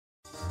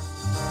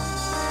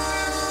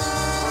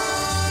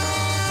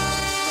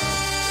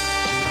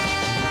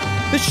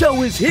The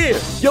show is here.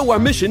 Yo, our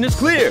mission is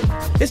clear.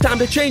 It's time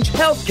to change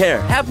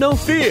healthcare. Have no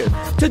fear.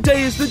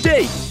 Today is the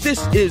day.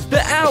 This is the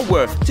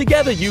hour.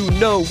 Together, you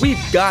know we've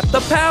got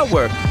the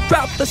power.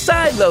 Drop the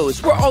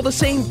silos. We're all the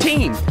same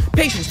team.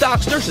 Patients,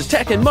 docs, nurses,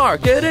 tech, and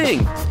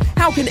marketing.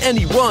 How can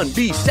anyone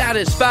be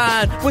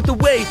satisfied with the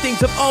way things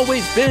have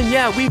always been?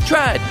 Yeah, we've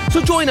tried.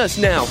 So join us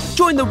now.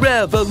 Join the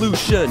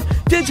revolution.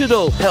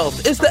 Digital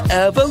health is the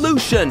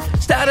evolution.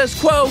 Status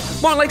quo,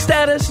 more like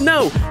status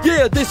no.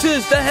 Yeah, this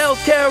is the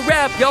healthcare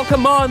rap. Y'all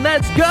come on,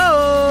 let's go.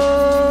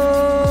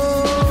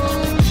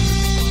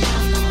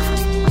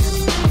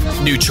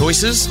 New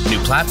choices, new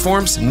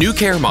platforms, new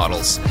care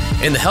models.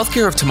 In the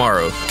healthcare of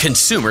tomorrow,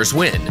 consumers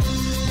win.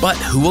 But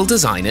who will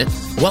design it?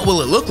 What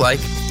will it look like?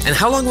 And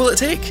how long will it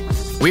take?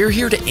 We're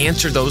here to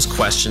answer those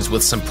questions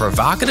with some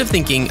provocative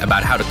thinking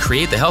about how to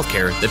create the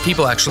healthcare that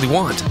people actually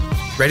want.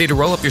 Ready to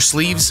roll up your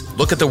sleeves,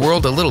 look at the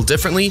world a little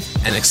differently,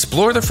 and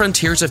explore the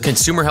frontiers of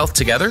consumer health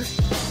together?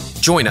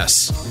 Join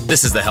us.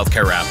 This is the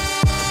Healthcare Wrap.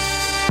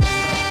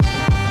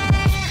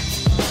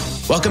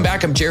 Welcome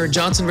back. I'm Jared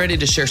Johnson, ready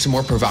to share some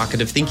more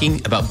provocative thinking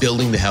about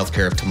building the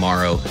healthcare of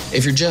tomorrow.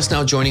 If you're just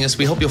now joining us,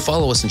 we hope you'll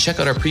follow us and check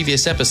out our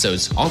previous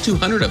episodes, all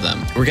 200 of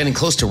them. We're getting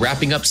close to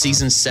wrapping up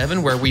season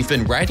 7, where we've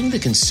been writing the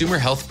consumer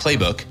health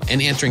playbook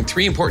and answering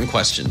 3 important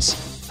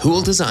questions. Who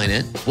will design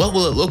it? What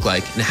will it look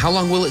like? And how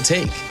long will it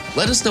take?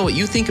 Let us know what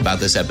you think about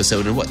this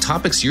episode and what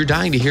topics you're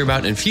dying to hear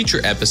about in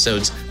future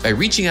episodes by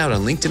reaching out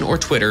on LinkedIn or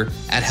Twitter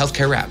at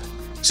Healthcare Wrap.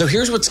 So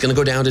here's what's going to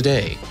go down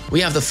today. We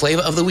have the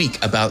flavor of the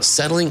week about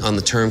settling on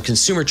the term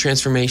consumer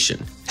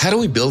transformation. How do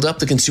we build up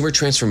the consumer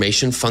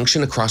transformation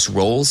function across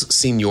roles,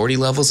 seniority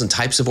levels, and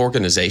types of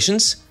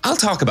organizations? I'll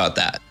talk about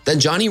that.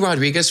 Then Johnny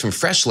Rodriguez from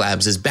Fresh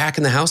Labs is back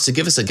in the house to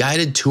give us a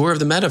guided tour of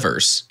the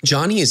metaverse.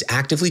 Johnny is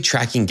actively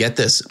tracking, get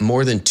this,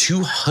 more than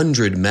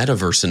 200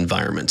 metaverse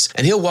environments,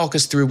 and he'll walk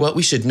us through what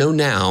we should know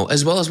now,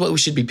 as well as what we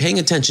should be paying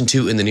attention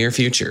to in the near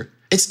future.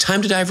 It's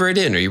time to dive right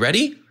in. Are you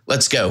ready?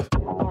 Let's go.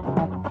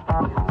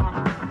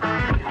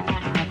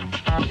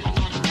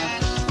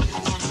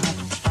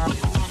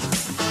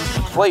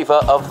 Flavor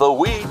of the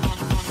week.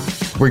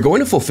 We're going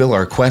to fulfill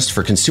our quest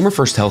for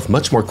consumer-first health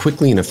much more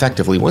quickly and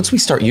effectively once we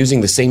start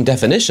using the same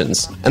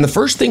definitions. And the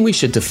first thing we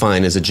should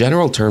define is a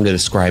general term to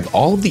describe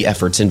all of the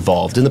efforts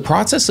involved in the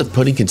process of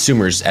putting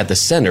consumers at the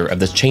center of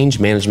the change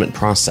management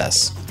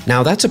process.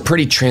 Now, that's a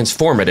pretty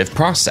transformative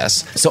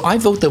process, so I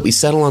vote that we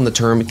settle on the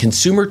term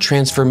consumer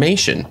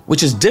transformation,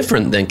 which is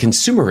different than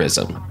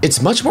consumerism.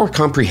 It's much more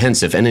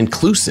comprehensive and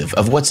inclusive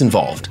of what's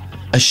involved.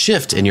 A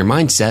shift in your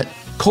mindset,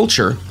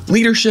 culture,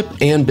 leadership,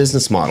 and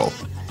business model.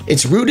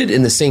 It's rooted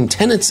in the same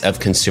tenets of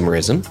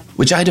consumerism,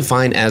 which I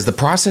define as the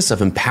process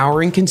of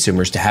empowering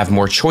consumers to have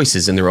more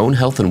choices in their own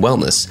health and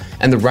wellness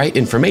and the right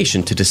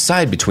information to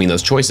decide between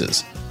those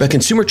choices. But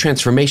consumer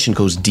transformation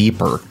goes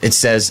deeper. It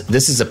says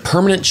this is a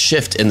permanent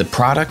shift in the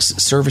products,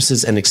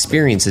 services, and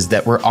experiences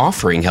that we're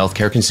offering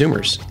healthcare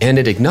consumers. And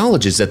it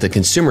acknowledges that the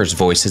consumer's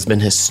voice has been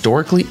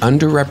historically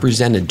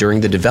underrepresented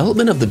during the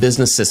development of the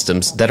business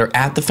systems that are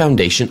at the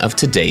foundation of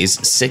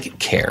today's sick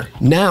care.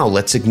 Now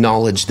let's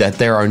acknowledge that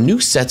there are new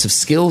sets of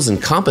skills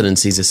and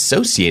competencies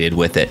associated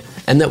with it,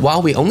 and that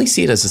while we only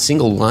see it as a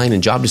single line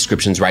in job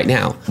descriptions right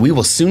now, we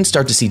will soon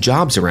start to see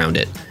jobs around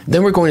it.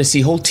 Then we're going to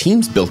see whole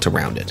teams built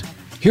around it.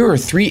 Here are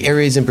 3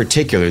 areas in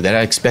particular that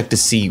I expect to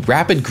see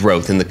rapid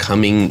growth in the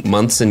coming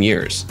months and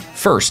years.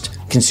 First,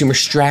 consumer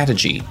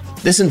strategy.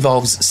 This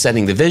involves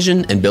setting the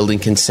vision and building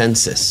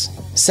consensus.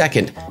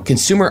 Second,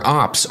 consumer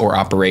ops or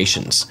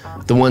operations,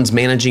 the ones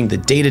managing the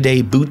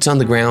day-to-day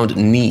boots-on-the-ground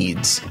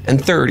needs.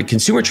 And third,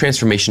 consumer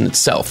transformation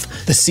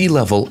itself, the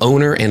C-level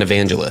owner and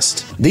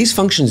evangelist. These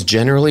functions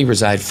generally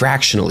reside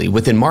fractionally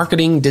within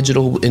marketing,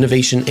 digital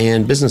innovation,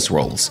 and business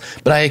roles,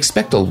 but I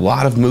expect a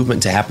lot of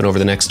movement to happen over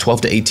the next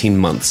 12 to 18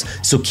 months,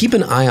 so keep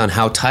an eye on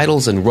how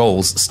titles and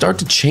roles start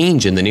to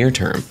change in the near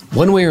term.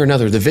 One way or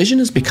another, the vision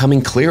is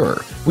becoming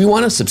clearer. We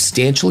want to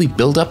substantially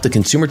build up the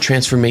consumer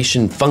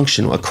transformation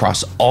function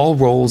across all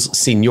roles,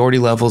 seniority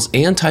levels,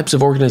 and types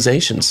of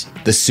organizations.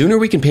 The sooner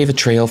we can pave a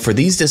trail for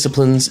these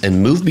disciplines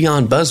and move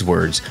beyond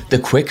buzzwords, the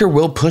quicker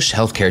we'll push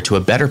healthcare to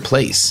a better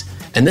place.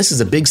 And this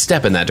is a big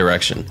step in that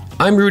direction.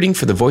 I'm rooting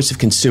for the voice of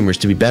consumers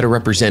to be better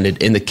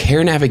represented in the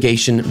care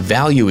navigation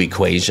value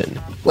equation.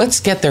 Let's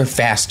get there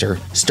faster,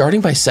 starting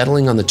by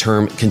settling on the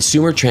term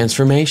consumer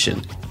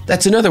transformation.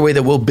 That's another way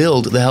that we'll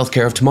build the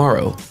healthcare of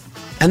tomorrow.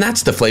 And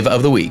that's the flavor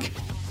of the week.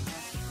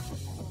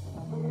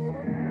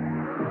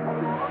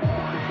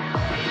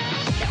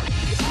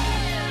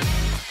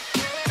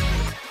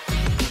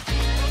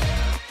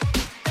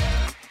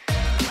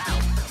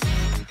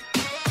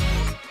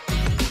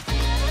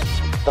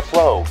 The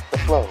flow.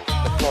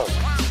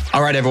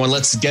 All right, everyone,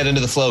 let's get into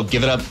the flow.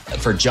 Give it up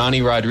for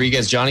Johnny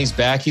Rodriguez. Johnny's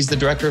back. He's the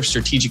Director of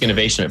Strategic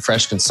Innovation at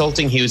Fresh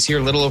Consulting. He was here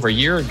a little over a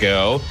year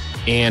ago,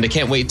 and I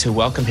can't wait to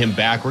welcome him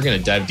back. We're going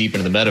to dive deep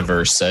into the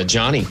metaverse.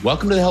 Johnny,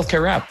 welcome to the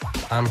Healthcare Wrap.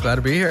 I'm glad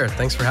to be here.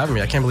 Thanks for having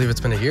me. I can't believe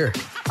it's been a year.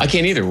 I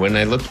can't either. When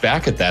I looked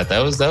back at that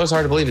was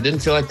hard to believe. It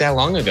didn't feel like that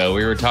long ago.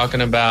 We were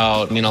talking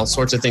about, all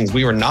sorts of things.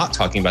 We were not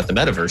talking about the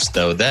metaverse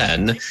though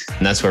then,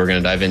 and that's what we're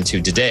going to dive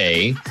into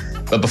today.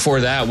 But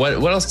before that,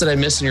 what else did I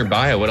miss in your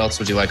bio? What else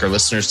would you like our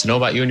listeners to know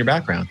about you and your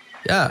background?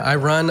 Yeah, I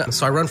run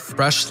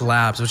Fresh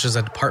Labs, which is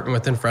a department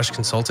within Fresh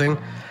Consulting.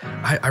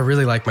 I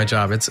really like my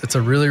job. It's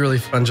a really, really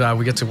fun job.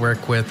 We get to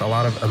work with a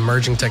lot of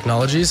emerging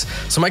technologies.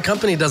 So my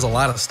company does a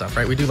lot of stuff,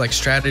 right? We do like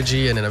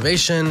strategy and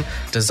innovation,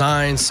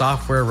 design,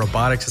 software,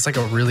 robotics. It's like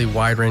a really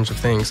wide range of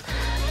things.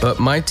 But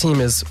my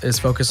team is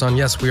focused on,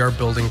 yes, we are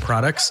building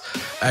products,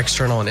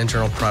 external and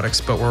internal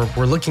products, but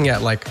we're looking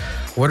at like,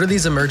 what are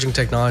these emerging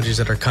technologies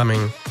that are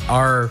coming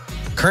our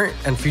current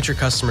and future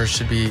customers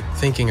should be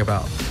thinking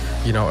about?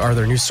 Are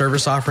there new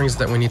service offerings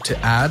that we need to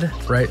add,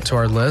 right, to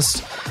our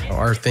list?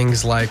 Are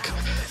things like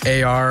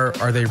AR,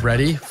 are they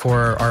ready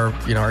for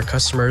our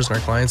customers and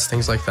our clients,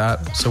 things like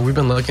that? So we've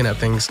been looking at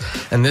things,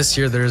 and this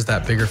year there's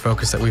that bigger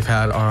focus that we've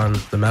had on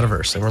the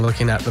metaverse. And we're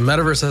looking at the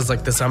metaverse as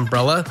like this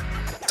umbrella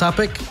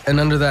topic, and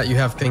under that you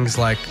have things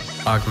like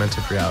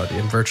augmented reality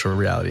and virtual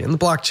reality and the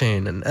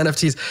blockchain and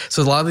NFTs.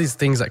 So a lot of these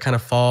things that kind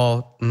of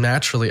fall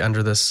naturally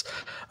under this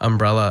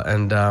umbrella,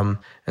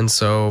 and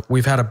so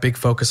we've had a big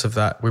focus of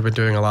that. We've been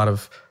doing a lot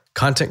of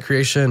content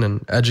creation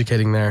and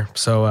educating there.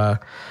 So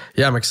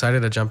I'm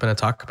excited to jump in and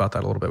talk about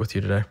that a little bit with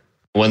you today.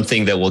 One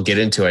thing that we'll get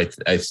into,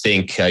 I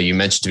think you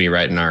mentioned to me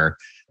right in our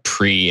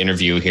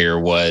pre-interview here,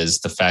 was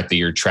the fact that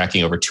you're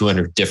tracking over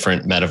 200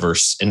 different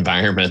metaverse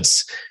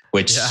environments,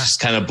 which just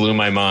kind of blew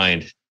my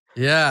mind.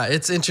 Yeah,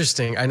 it's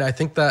interesting. And I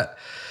think that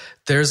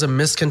there's a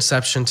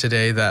misconception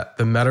today that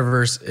the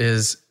metaverse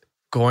is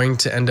going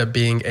to end up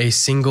being a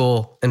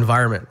single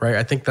environment, right?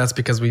 I think that's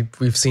because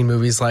we've seen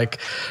movies like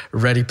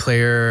Ready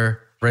Player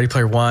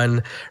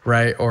One,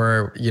 right?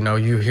 Or,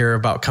 you hear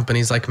about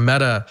companies like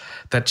Meta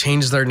that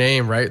change their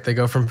name, right? They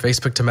go from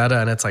Facebook to Meta,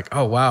 and it's like,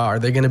 oh, wow, are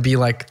they going to be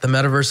like the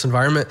metaverse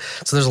environment?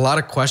 So there's a lot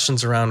of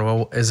questions around,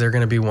 well, is there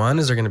going to be one?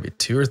 Is there going to be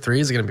two or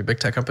three? Is it going to be big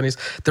tech companies?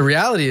 The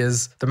reality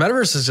is the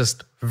metaverse is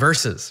just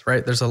verses,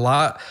 right? There's a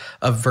lot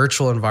of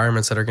virtual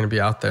environments that are going to be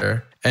out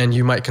there, and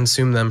you might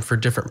consume them for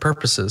different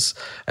purposes.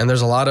 And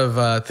there's a lot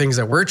of things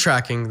that we're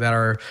tracking that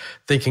are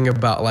thinking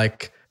about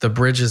like the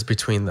bridges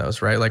between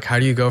those, right? Like how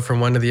do you go from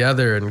one to the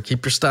other and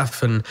keep your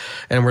stuff? And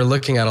we're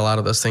looking at a lot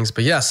of those things.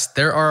 But yes,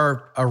 there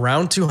are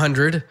around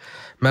 200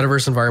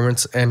 metaverse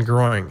environments and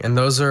growing. And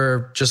those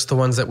are just the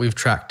ones that we've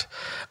tracked.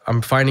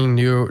 I'm finding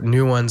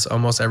new ones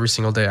almost every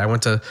single day. I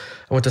went to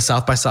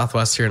South by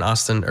Southwest here in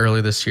Austin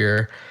early this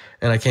year,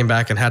 and I came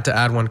back and had to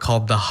add one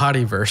called the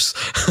Hottie-verse.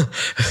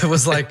 It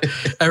was like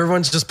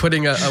everyone's just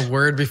putting a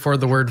word before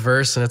the word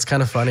verse, and it's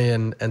kind of funny.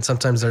 And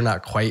sometimes they're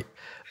not quite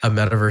a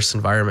metaverse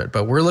environment,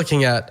 but we're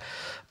looking at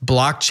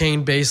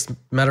blockchain-based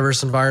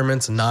metaverse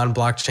environments,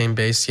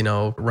 non-blockchain-based,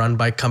 run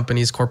by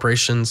companies,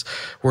 corporations.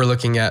 We're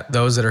looking at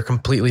those that are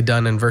completely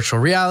done in virtual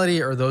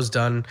reality or those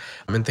done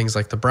in things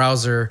like the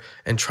browser,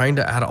 and trying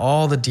to add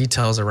all the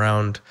details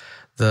around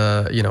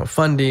the,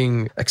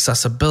 funding,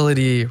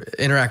 accessibility,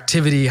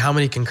 interactivity, how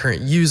many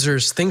concurrent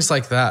users, things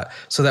like that.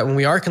 So that when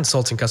we are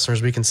consulting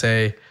customers, we can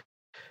say,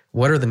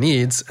 what are the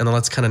needs? And then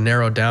let's kind of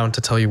narrow down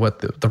to tell you what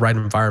the right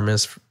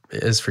environment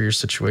is for your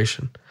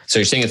situation. So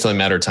you're saying it's only a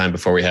matter of time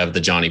before we have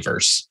the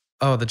Johnnyverse?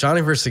 Oh, the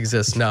Johnnyverse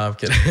exists. No, I'm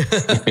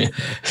kidding.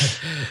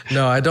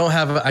 No, I don't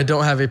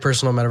have a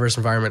personal metaverse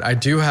environment. I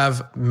do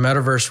have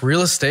metaverse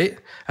real estate.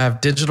 I have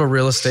digital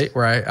real estate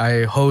where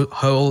I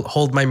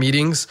hold my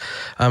meetings.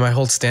 I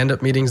hold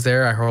stand-up meetings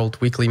there. I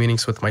hold weekly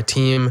meetings with my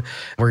team.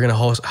 We're going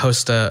to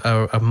host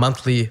a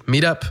monthly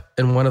meetup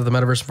in one of the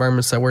metaverse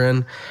environments that we're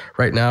in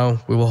right now.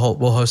 We'll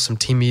host some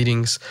team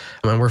meetings,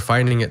 and we're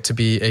finding it to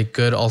be a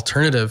good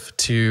alternative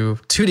to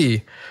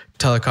 2D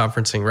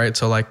teleconferencing, right?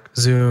 So like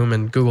Zoom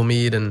and Google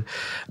Meet and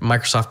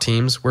Microsoft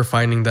Teams, we're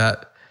finding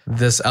that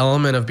this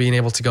element of being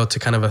able to go to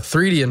kind of a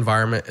 3D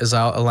environment is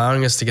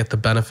allowing us to get the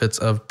benefits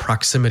of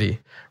proximity,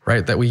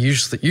 right? That we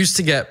used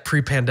to get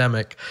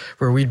pre-pandemic,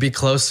 where we'd be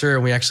closer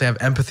and we actually have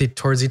empathy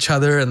towards each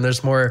other and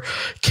there's more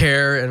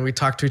care and we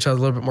talk to each other a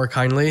little bit more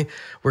kindly.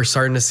 We're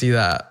starting to see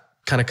that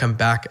kind of come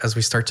back as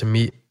we start to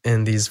meet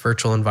in these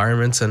virtual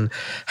environments and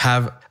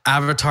have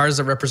avatars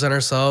that represent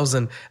ourselves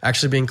and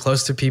actually being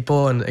close to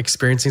people and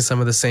experiencing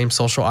some of the same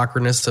social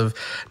awkwardness of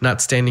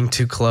not standing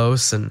too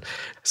close and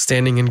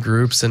standing in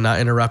groups and not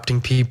interrupting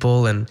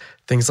people and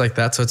things like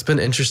that. So it's been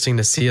interesting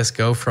to see us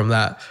go from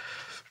that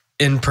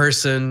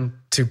in-person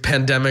to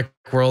pandemic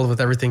world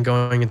with everything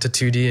going into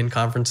 2D and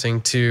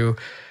conferencing to,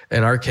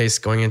 in our case,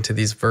 going into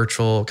these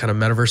virtual kind of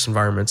metaverse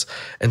environments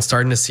and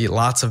starting to see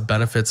lots of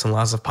benefits and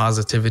lots of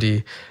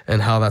positivity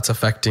and how that's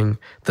affecting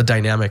the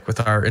dynamic with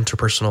our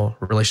interpersonal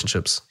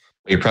relationships.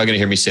 You're probably going to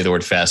hear me say the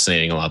word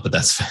fascinating a lot, but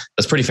that's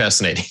pretty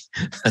fascinating.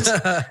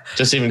 That's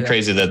just even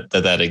crazy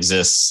that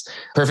exists.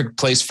 Perfect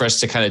place for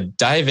us to kind of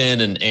dive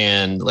in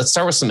and let's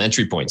start with some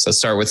entry points. Let's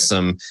start with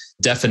some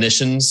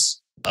definitions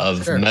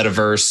of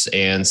metaverse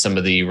and some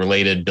of the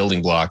related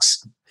building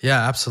blocks.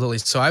 Yeah, absolutely.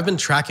 So I've been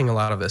tracking a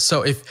lot of this.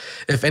 So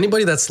if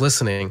anybody that's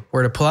listening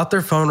were to pull out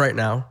their phone right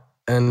now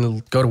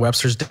and go to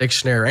Webster's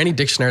Dictionary or any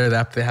dictionary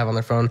app they have on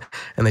their phone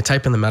and they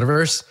type in the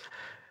metaverse,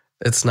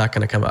 it's not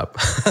going to come up.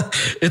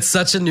 It's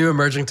such a new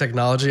emerging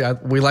technology.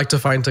 We like to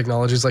find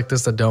technologies like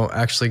this that don't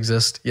actually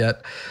exist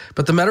yet,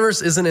 but the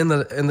metaverse isn't in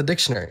the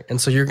dictionary, and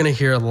so you're going to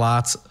hear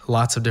lots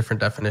of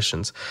different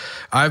definitions.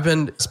 I've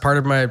been, as part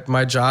of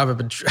my job, I've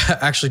been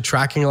actually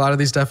tracking a lot of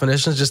these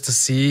definitions just to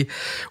see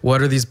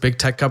what are these big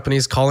tech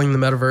companies calling the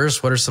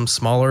metaverse. What are some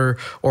smaller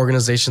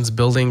organizations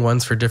building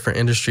ones for different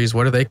industries?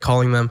 What are they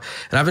calling them?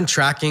 And I've been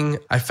tracking.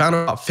 I found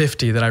about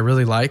 50 that I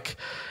really like.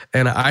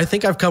 And I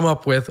think I've come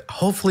up with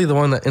hopefully the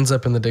one that ends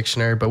up in the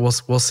dictionary, but we'll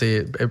see.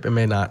 It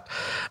may not.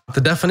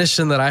 The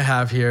definition that I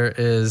have here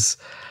is,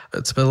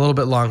 it's a little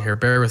bit long here.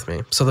 Bear with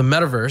me. So the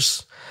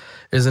metaverse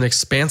is an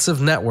expansive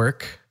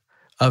network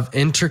of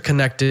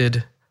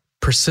interconnected,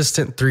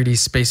 persistent 3D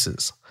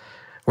spaces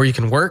where you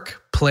can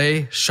work,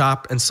 play,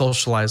 shop, and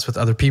socialize with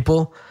other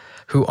people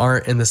who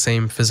aren't in the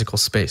same physical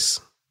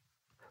space.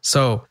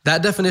 So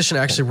that definition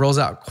actually rolls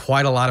out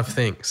quite a lot of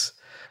things.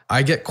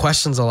 I get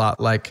questions a lot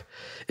like,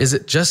 is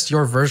it just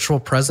your virtual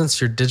presence,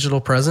 your digital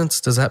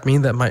presence? Does that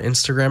mean that my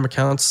Instagram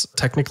account's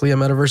technically a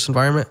metaverse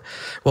environment?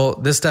 Well,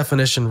 this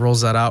definition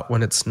rolls that out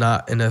when it's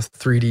not in a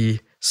 3D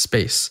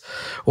space.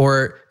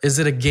 Or is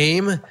it a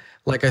game?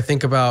 Like, I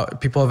think about,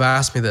 people have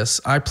asked me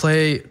this. I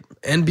play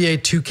NBA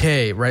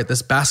 2K, right?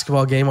 This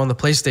basketball game on the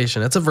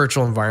PlayStation. It's a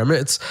virtual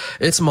environment.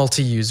 It's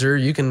multi-user.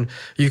 You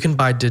can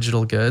buy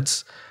digital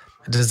goods.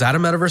 Is that a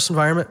metaverse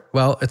environment?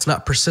 Well, it's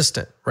not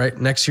persistent, right?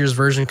 Next year's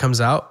version comes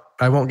out.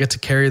 I won't get to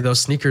carry those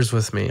sneakers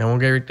with me. I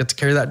won't get to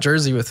carry that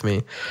jersey with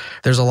me.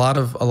 There's a lot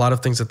of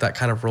things that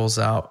kind of rolls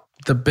out.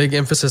 The big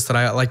emphasis that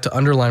I like to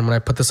underline when I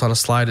put this on a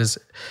slide is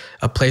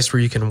a place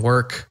where you can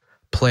work,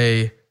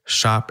 play,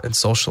 shop, and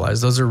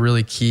socialize. Those are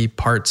really key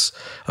parts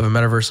of a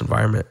metaverse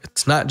environment.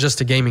 It's not just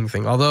a gaming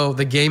thing, although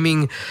the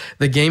gaming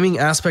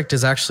aspect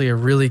is actually a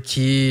really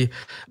key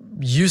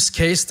use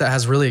case that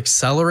has really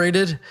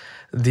accelerated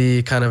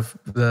the kind of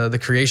the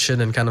creation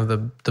and kind of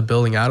the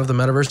building out of the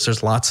metaverse.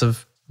 There's lots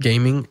of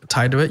gaming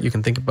tied to it. You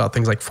can think about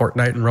things like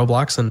Fortnite and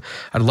Roblox, and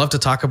I'd love to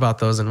talk about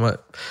those and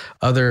what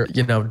other,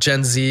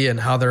 Gen Z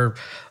and how they're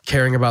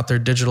caring about their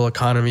digital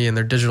economy and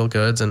their digital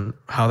goods and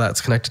how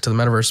that's connected to the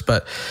metaverse.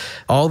 But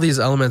all these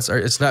elements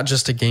it's not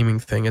just a gaming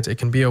thing. It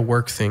can be a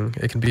work thing.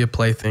 It can be a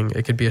play thing.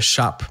 It could be a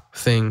shop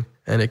thing,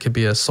 and it could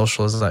be a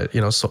socializing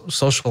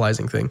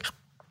thing.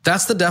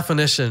 That's the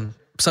definition.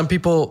 Some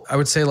people, I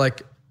would say,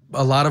 like,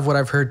 a lot of what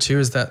I've heard too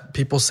is that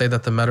people say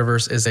that the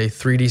metaverse is a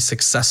 3D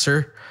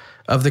successor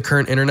of the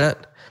current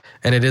internet,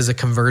 and it is a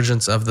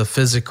convergence of the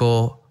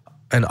physical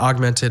and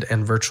augmented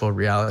and virtual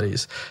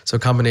realities. So a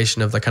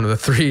combination of the kind of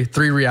the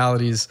three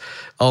realities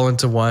all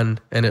into one,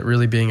 and it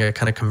really being a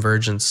kind of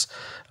convergence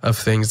of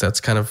things that's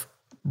kind of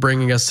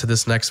bringing us to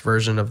this next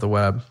version of the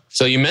web.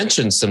 So you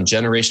mentioned some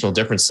generational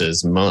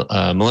differences,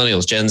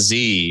 millennials, Gen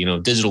Z,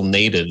 digital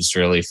natives,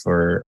 really,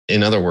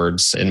 in other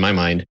words, in my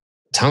mind.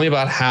 Tell me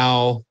about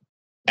how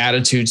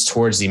attitudes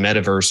towards the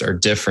metaverse are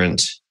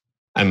different.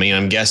 I mean,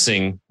 I'm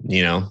guessing,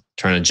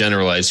 trying to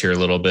generalize here a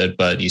little bit,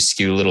 but you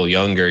skew a little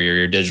younger,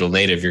 you're digital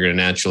native, you're going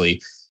to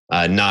naturally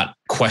not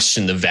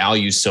question the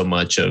value so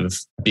much of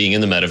being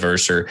in the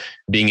metaverse or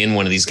being in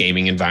one of these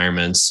gaming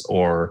environments,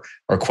 or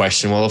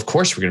question, well, of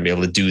course we're going to be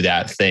able to do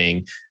that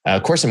thing.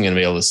 Of course I'm going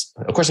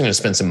to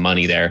spend some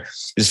money there.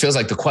 It just feels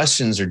like the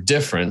questions are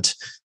different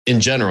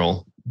in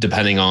general,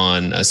 depending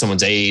on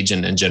someone's age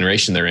and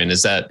generation they're in.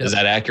 Is that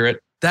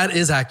accurate? That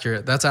is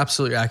accurate. That's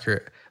absolutely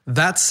accurate.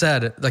 That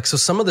said, so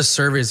some of the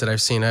surveys that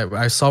I've seen,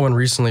 I saw one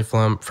recently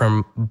from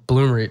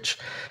Bloomreach.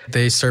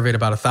 They surveyed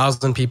about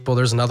 1,000 people.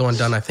 There's another one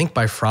done, I think,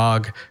 by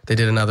Frog. They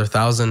did another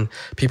 1,000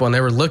 people, and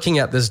they were looking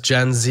at this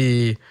Gen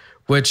Z,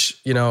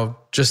 which,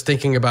 just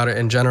thinking about it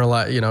in general,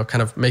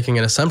 kind of making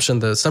an assumption.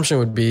 The assumption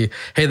would be,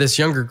 hey, this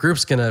younger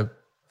group's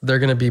they're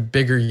going to be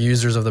bigger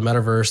users of the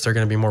metaverse. They're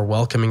going to be more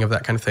welcoming of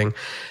that kind of thing.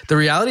 The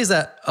reality is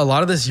that a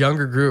lot of this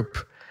younger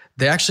group,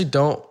 they actually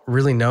don't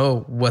really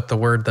know what the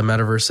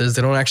metaverse is.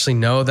 They don't actually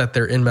know that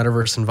they're in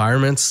metaverse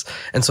environments.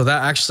 And so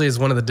that actually is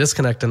one of the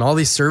disconnect. And all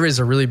these surveys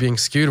are really being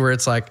skewed where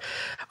it's like,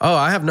 oh,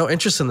 I have no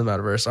interest in the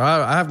metaverse.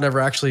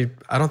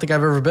 I don't think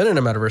I've ever been in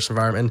a metaverse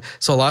environment. And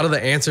so a lot of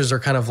the answers are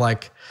kind of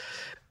like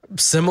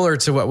similar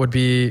to what would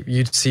be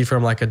you'd see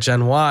from like a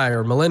Gen Y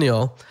or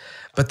millennial.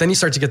 But then you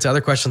start to get to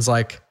other questions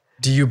like,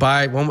 do you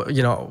buy,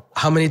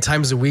 how many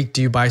times a week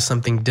do you buy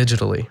something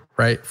digitally,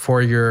 right?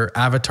 For your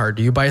avatar?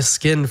 Do you buy a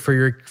skin for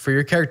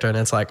your character? And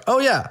it's like, oh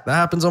yeah, that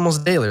happens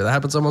almost daily. Or that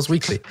happens almost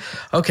weekly.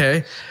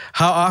 Okay.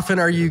 How often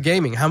are you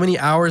gaming? How many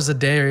hours a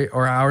day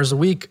or hours a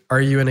week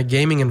are you in a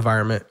gaming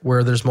environment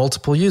where there's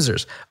multiple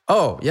users?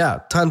 Oh yeah,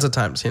 tons of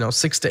times,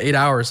 6 to 8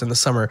 hours in the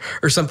summer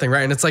or something,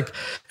 right? And it's like,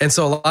 and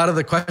so a lot of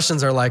the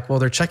questions are like, well,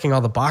 they're checking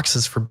all the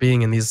boxes for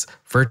being in these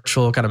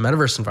virtual kind of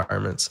metaverse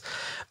environments.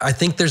 I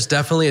think there's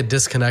definitely a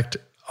disconnect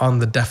on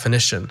the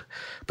definition.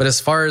 But as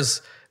far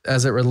as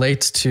it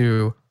relates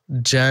to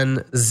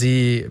Gen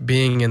Z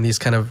being in these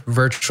kind of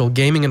virtual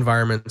gaming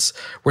environments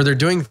where they're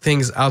doing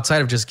things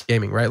outside of just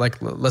gaming, right?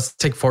 Like let's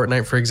take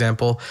Fortnite, for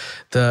example.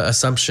 The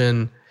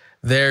assumption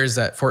there's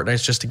that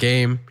Fortnite's just a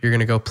game. You're going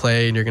to go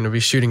play and you're going to be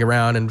shooting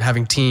around and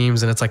having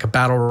teams and it's like a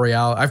battle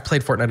royale. I've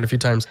played Fortnite a few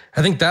times.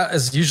 I think that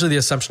is usually the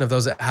assumption of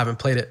those that haven't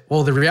played it.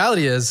 Well, the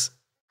reality is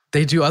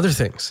they do other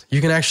things. They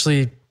do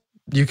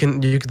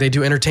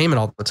entertainment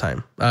all the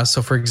time.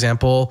 So for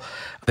example,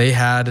 they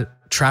had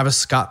Travis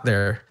Scott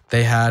there.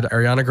 They had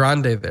Ariana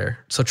Grande there.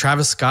 So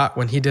Travis Scott,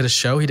 when he did a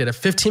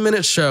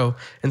 15-minute show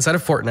inside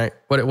of Fortnite.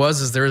 What it was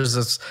is there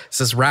was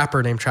this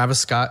rapper named Travis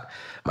Scott.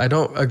 I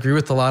don't agree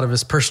with a lot of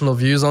his personal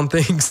views on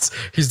things.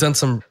 He's done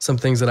some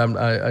things that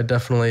I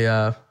definitely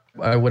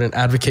I wouldn't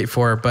advocate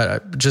for,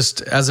 but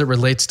just as it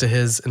relates to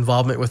his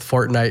involvement with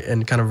Fortnite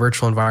and kind of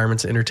virtual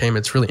environments and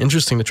entertainment, it's really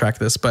interesting to track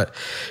this. But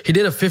he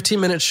did a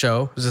 15-minute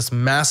show. It was this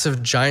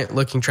massive,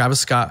 giant-looking Travis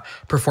Scott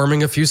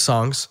performing a few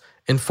songs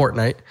in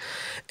Fortnite.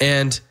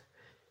 And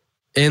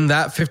in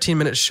that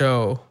 15-minute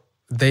show,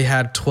 they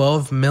had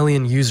 12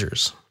 million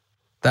users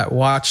that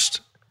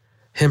watched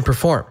him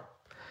perform.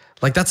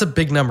 Like, that's a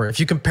big number. If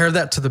you compare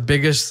that to the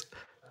biggest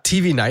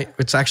TV night,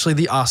 which is actually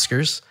the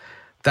Oscars,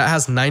 that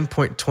has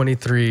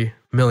 9.23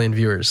 million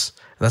viewers.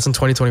 That's in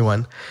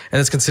 2021. And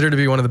it's considered to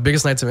be one of the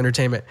biggest nights of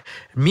entertainment.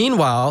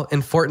 Meanwhile,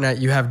 in Fortnite,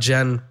 you have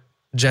Gen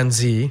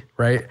Z,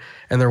 right?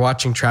 And they're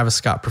watching Travis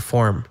Scott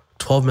perform.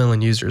 12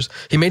 million users.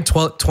 He made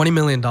 $20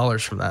 million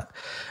from that,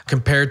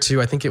 compared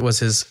to, I think it was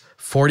his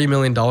 $40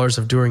 million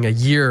of doing a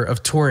year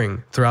of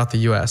touring throughout the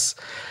US.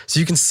 So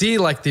you can see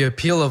like the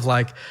appeal of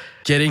like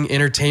getting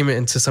entertainment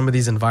into some of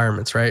these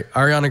environments, right?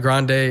 Ariana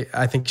Grande,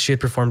 I think she had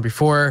performed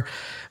before.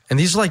 And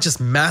these are like just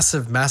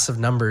massive, massive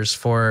numbers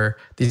for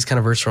these kind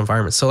of virtual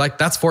environments. So like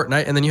that's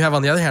Fortnite. And then you have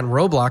on the other hand,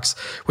 Roblox,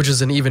 which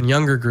is an even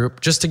younger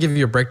group. Just to give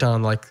you a breakdown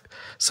on like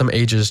some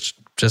ages,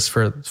 just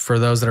for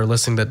those that are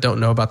listening that don't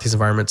know about these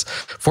environments.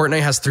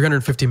 Fortnite has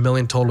 350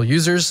 million total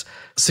users,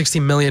 60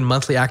 million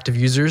monthly active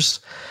users.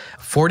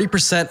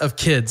 40% of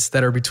kids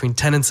that are between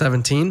 10 and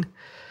 17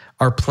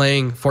 are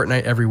playing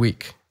Fortnite every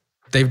week.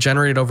 They've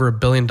generated over $1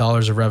 billion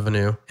of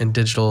revenue in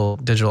digital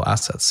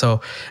assets.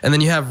 So, and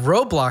then you have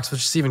Roblox,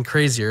 which is even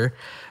crazier.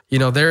 You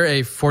know, they're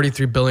a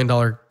 $43 billion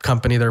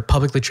company. They're a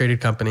publicly traded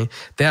company.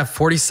 They have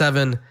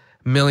 47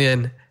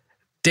 million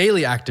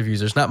daily active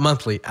users, not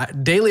monthly,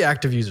 daily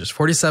active users,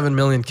 47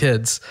 million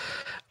kids.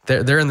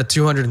 They're in the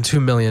 202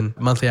 million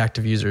monthly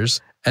active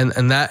users.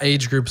 And that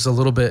age group is a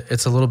little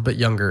bit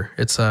younger.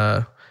 It's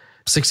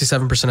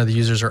 67% of the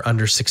users are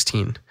under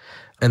 16.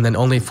 And then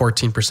only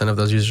 14% of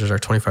those users are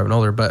 25 and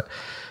older. But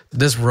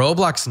this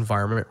Roblox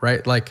environment,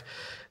 right? Like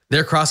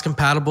they're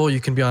cross-compatible. You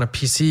can be on a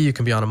PC, you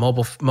can be on a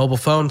mobile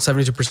phone.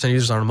 72% of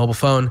users are on a mobile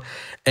phone.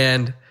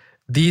 And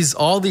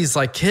all these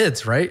like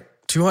kids, right?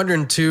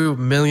 202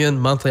 million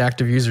monthly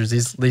active users.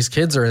 These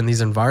kids are in these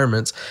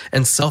environments,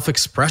 and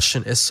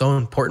self-expression is so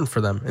important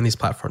for them in these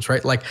platforms,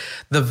 right? Like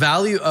the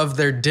value of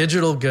their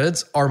digital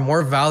goods are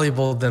more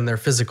valuable than their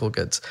physical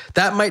goods.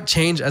 That might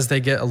change as they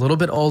get a little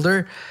bit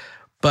older,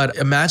 but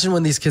imagine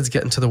when these kids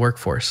get into the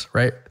workforce,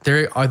 right?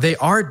 They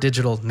are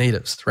digital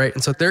natives, right?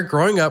 And so they're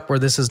growing up where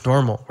this is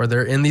normal, where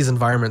they're in these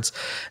environments.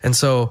 And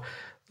so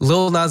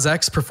Lil Nas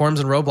X performs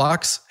in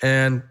Roblox,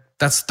 and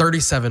that's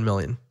 37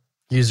 million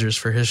users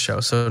for his show.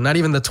 So not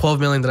even the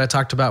 12 million that I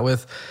talked about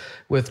with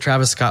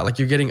Travis Scott. Like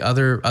you're getting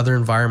other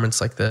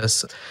environments like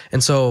this.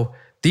 And so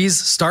these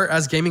start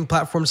as gaming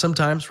platforms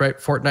sometimes, right?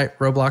 Fortnite,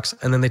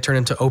 Roblox, and then they turn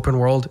into open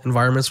world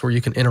environments where you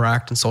can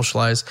interact and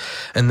socialize.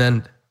 And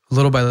then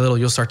little by little,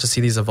 you'll start to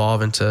see these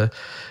evolve into,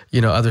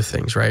 you know, other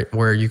things, right?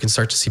 Where you can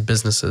start to see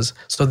businesses.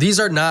 So these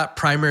are not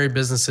primary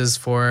businesses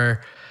for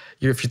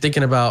you. If you're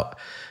thinking about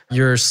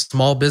your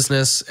small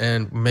business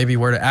and maybe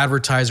where to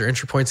advertise or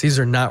entry points, these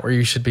are not where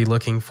you should be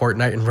looking.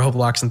 Fortnite and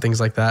Roblox and things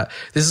like that.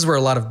 This is where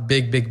a lot of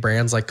big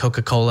brands like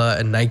Coca-Cola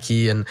and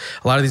Nike and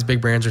a lot of these big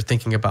brands are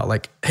thinking about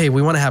like, hey,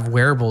 we want to have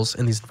wearables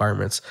in these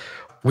environments.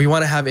 We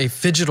want to have a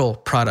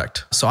phygital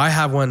product. So I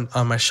have one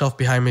on my shelf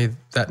behind me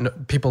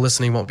that people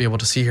listening won't be able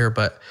to see here,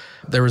 but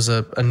there was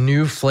a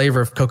new flavor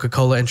of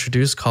Coca-Cola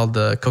introduced called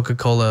the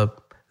Coca-Cola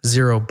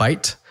Zero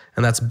Byte.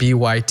 And that's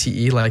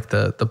BYTE, like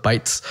the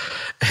bytes.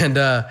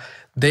 And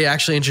they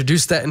actually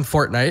introduced that in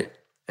Fortnite.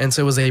 And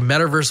so it was a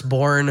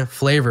metaverse-born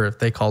flavor,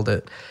 they called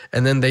it.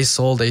 And then they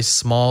sold a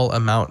small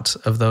amount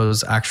of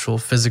those actual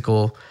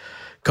physical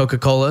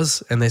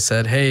Coca-Colas. And they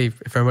said, hey,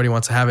 if everybody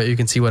wants to have it, you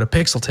can see what a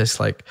pixel tastes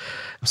like.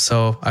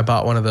 So I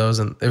bought one of those,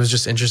 and it was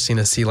just interesting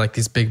to see like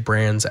these big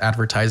brands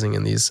advertising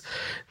in these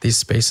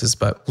spaces.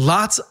 But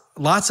lots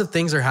of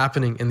things are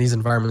happening in these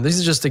environments. These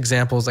are just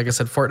examples. Like I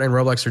said, Fortnite and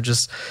Roblox are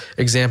just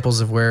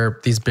examples of where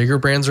these bigger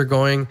brands are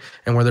going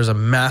and where there's a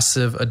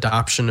massive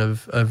adoption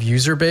of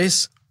user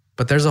base.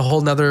 But there's a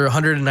whole nother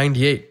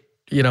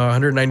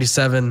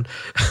 197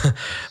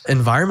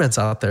 environments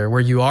out there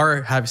where you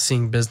are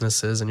seeing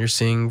businesses and you're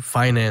seeing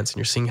finance and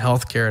you're seeing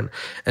healthcare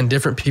and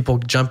different people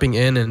jumping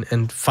in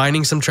and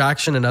finding some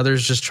traction and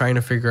others just trying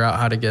to figure out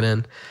how to get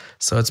in.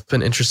 So it's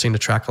been interesting to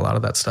track a lot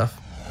of that stuff.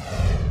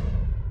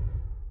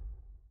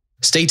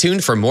 Stay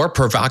tuned for more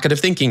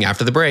provocative thinking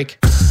after the break.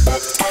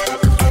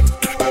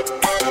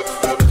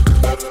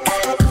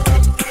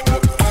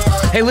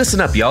 Hey,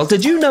 listen up, y'all.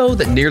 Did you know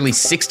that nearly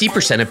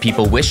 60% of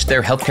people wish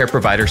their healthcare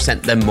provider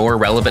sent them more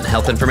relevant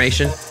health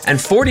information? And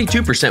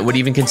 42% would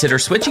even consider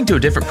switching to a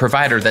different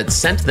provider that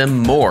sent them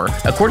more,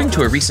 according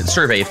to a recent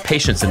survey of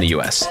patients in the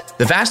US.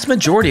 The vast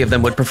majority of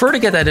them would prefer to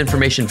get that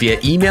information via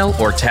email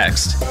or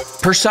text.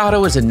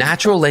 Persado is a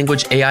natural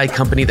language AI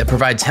company that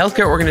provides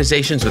healthcare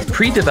organizations with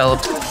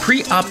pre-developed,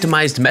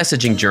 pre-optimized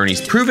messaging journeys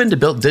proven to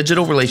build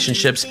digital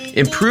relationships,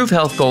 improve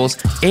health goals,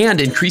 and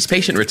increase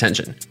patient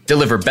retention.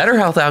 Deliver better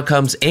health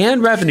outcomes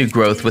and revenue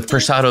growth with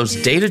Persado's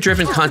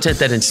data-driven content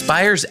that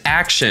inspires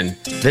action.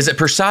 Visit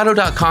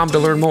Persado.com to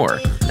learn more.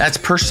 That's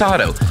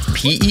Persado,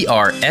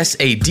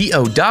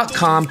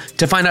 Persado.com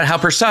to find out how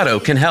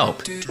Persado can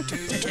help.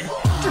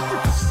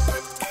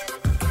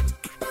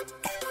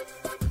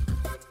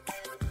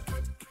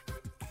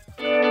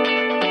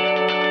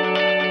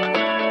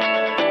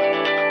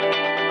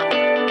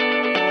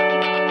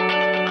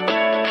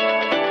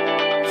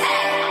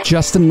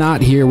 Justin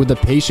Knott here with the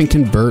Patient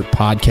Convert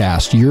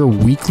podcast, your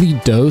weekly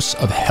dose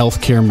of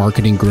healthcare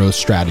marketing growth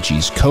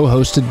strategies,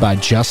 co-hosted by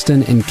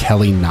Justin and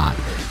Kelly Knott.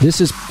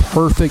 This is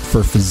perfect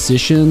for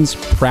physicians,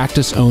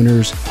 practice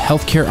owners,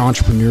 healthcare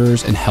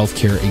entrepreneurs, and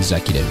healthcare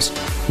executives.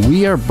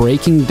 We are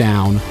breaking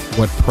down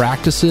what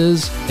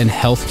practices and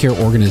healthcare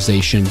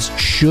organizations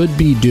should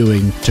be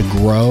doing to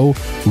grow,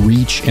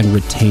 reach, and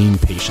retain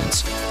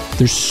patients.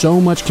 There's so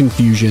much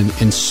confusion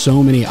and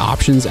so many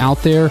options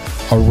out there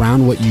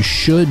around what you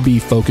should be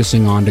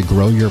focusing on to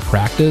grow your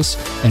practice,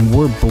 and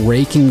we're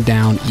breaking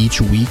down each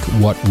week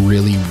what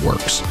really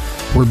works.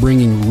 We're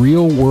bringing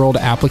real-world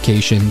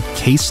application,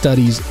 case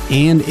studies,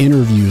 and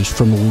interviews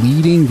from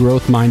leading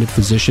growth-minded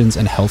physicians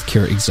and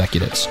healthcare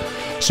executives.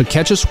 So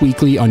catch us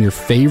weekly on your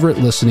favorite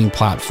listening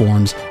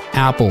platforms,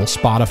 Apple,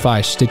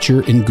 Spotify,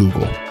 Stitcher, and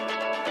Google.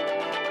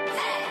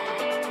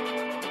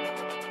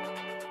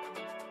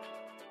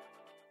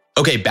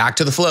 Okay, back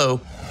to the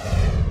flow.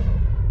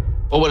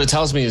 Well, what it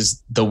tells me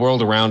is the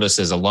world around us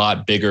is a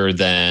lot bigger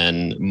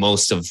than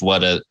most of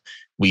what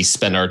we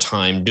spend our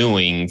time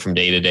doing from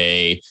day to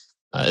day,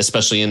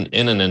 especially in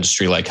an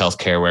industry like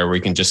healthcare, where we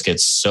can just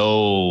get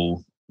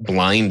so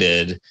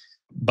blinded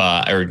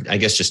by, or I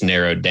guess just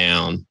narrowed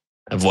down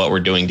of what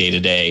we're doing day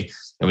to day,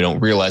 and we don't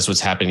realize what's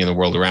happening in the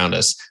world around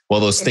us. Well,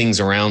 those things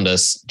around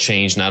us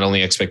change not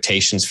only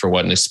expectations for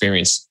what an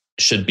experience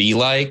should be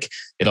like,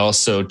 it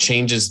also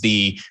changes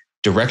the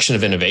direction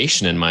of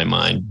innovation in my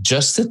mind.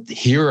 Just to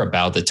hear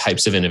about the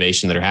types of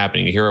innovation that are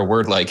happening, you hear a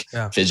word like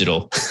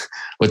digital,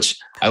 which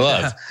I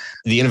love.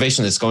 The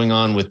innovation that's going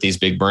on with these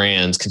big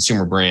brands,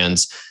 consumer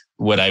brands.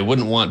 What I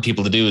wouldn't want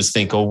people to do is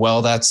think, oh,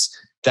 well, that's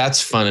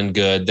fun and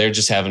good. They're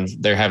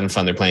having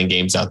fun. They're playing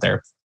games out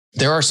there.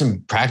 There are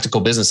some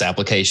practical business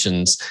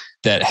applications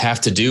that have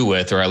to do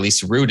with, or at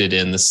least rooted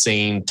in, the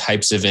same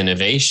types of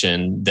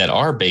innovation that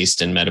are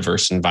based in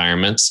metaverse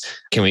environments.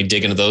 Can we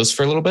dig into those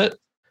for a little bit?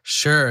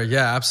 Sure.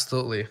 Yeah,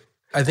 absolutely.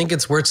 I think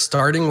it's worth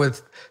starting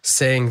with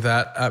saying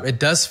that it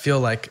does feel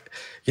like,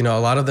 a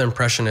lot of the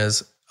impression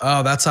is,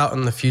 oh, that's out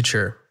in the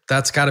future.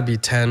 That's got to be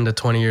 10 to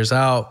 20 years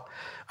out.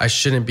 I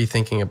shouldn't be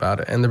thinking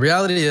about it. And the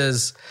reality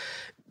is,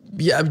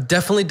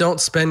 definitely don't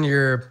spend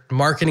your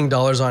marketing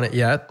dollars on it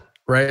yet,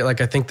 right?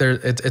 Like, I think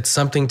it's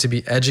something to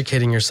be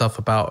educating yourself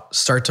about,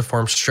 start to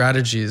form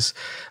strategies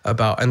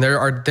about. And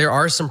there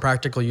are some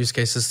practical use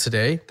cases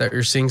today that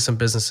you're seeing some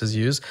businesses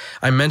use.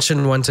 I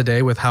mentioned one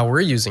today with how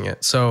we're using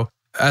it. So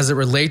as it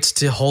relates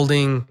to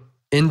holding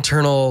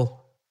internal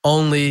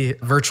only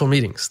virtual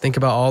meetings, think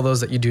about all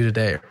those that you do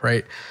today,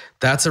 right?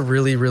 That's a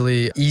really,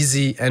 really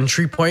easy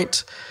entry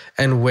point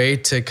and way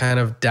to kind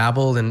of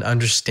dabble and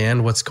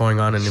understand what's going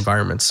on in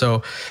environments.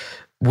 So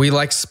we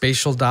like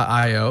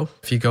spatial.io.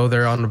 If you go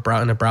there in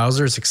a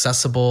browser, it's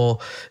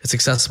accessible. It's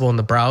accessible in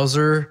the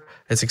browser.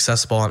 It's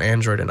accessible on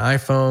Android and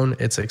iPhone.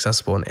 It's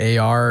accessible in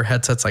AR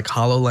headsets like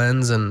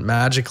HoloLens and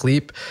Magic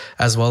Leap,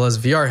 as well as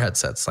VR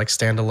headsets like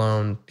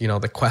standalone,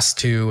 the Quest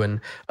 2 and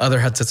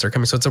other headsets are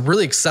coming. So it's a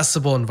really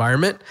accessible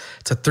environment.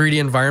 It's a 3D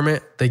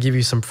environment. They give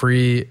you some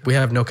free, we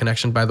have no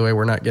connection, by the way.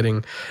 We're not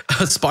getting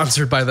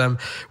sponsored by them.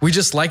 We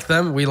just like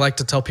them. We like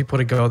to tell people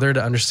to go there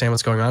to understand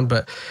what's going on.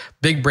 But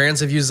big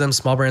brands have used them,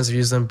 small brands have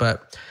used them,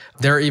 but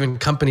there are even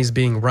companies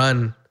being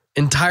run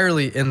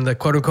entirely in the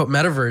quote unquote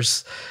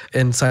metaverse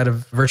inside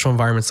of virtual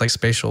environments like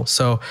Spatial.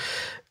 So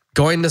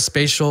going to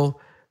Spatial,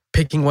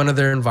 picking one of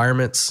their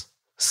environments,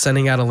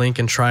 sending out a link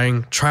and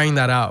trying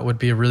that out would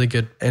be a really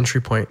good entry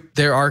point.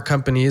 There are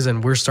companies,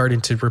 and we're starting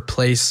to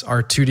replace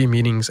our 2D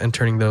meetings and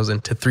turning those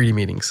into 3D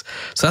meetings.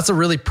 So that's a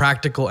really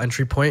practical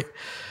entry point.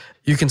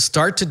 You can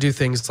start to do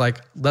things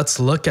like, let's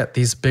look at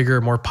these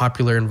bigger, more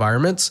popular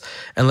environments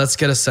and let's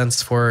get a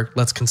sense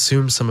let's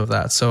consume some of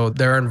that. So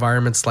there are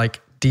environments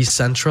like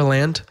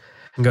Decentraland.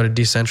 You can go to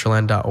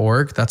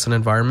decentraland.org. That's an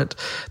environment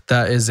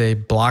that is a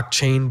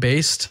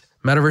blockchain-based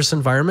metaverse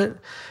environment.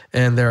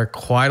 And there are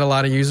quite a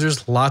lot of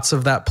users. Lots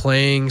of that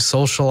playing,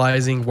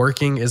 socializing,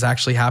 working is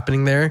actually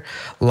happening there.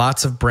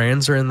 Lots of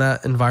brands are in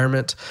that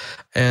environment.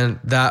 And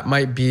that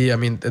might be,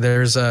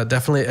 there's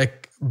definitely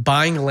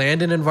buying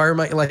land in an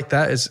environment like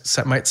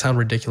that might sound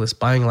ridiculous.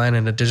 Buying land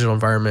in a digital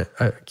environment.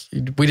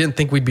 We didn't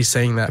think we'd be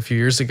saying that a few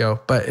years ago,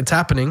 but it's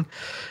happening.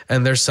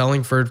 And they're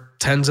selling for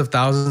tens of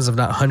thousands, if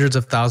not hundreds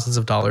of thousands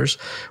of dollars,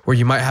 where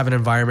you might have an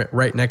environment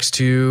right next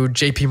to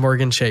JP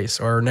Morgan Chase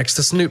or next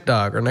to Snoop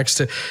Dogg or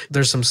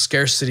there's some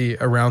scarcity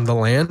around the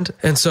land.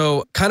 And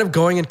so kind of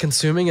going and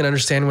consuming and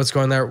understanding what's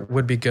going there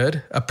would be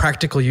good. A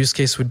practical use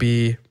case would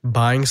be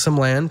buying some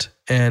land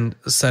and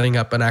setting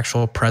up an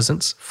actual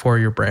presence for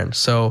your brand.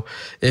 So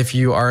if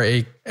you are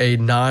a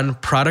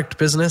non-product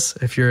business,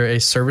 if you're a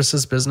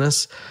services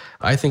business,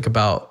 I think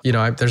about,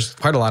 there's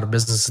quite a lot of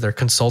businesses there,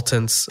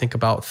 consultants, think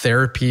about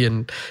therapy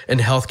and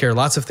healthcare,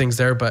 lots of things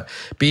there, but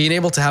being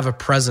able to have a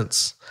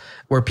presence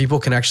where people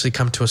can actually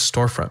come to a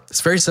storefront.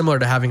 It's very similar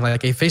to having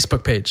like a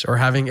Facebook page or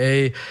having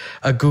a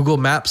Google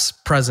Maps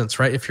presence,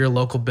 right? If you're a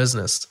local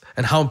business,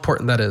 and how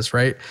important that is,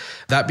 right?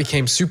 That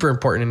became super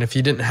important. And if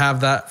you didn't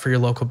have that for your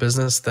local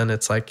business, then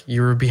it's like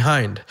you were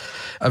behind.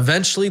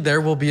 Eventually,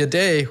 there will be a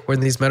day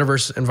when these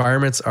metaverse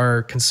environments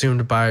are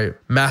consumed by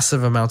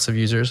massive amounts of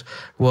users,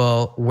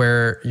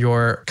 where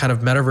your kind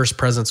of metaverse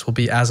presence will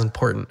be as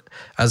important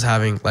as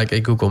having like a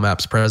Google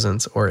Maps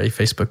presence or a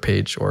Facebook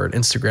page or an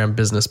Instagram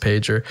business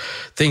page or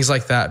things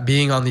like that,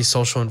 being on these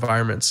social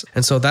environments.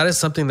 And so that is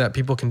something that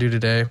people can do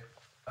today.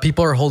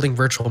 People are holding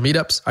virtual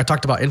meetups. I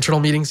talked about internal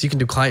meetings. You can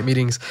do client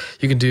meetings.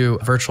 You can do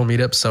virtual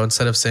meetups. So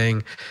instead of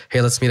saying,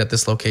 hey, let's meet at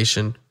this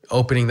location,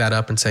 opening that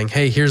up and saying,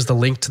 hey, here's the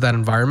link to that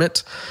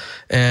environment.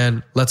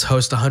 And let's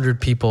host 100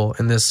 people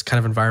in this kind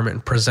of environment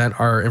and present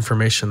our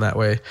information that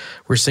way.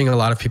 We're seeing a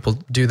lot of people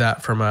do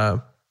that from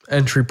a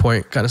entry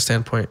point kind of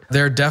standpoint.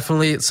 There are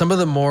definitely some of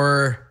the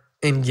more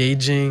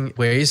engaging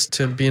ways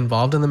to be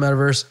involved in the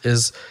metaverse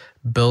is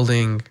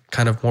building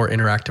kind of more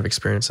interactive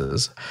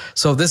experiences.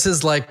 So this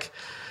is like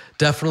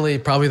definitely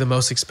probably the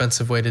most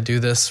expensive way to do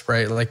this,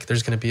 right? Like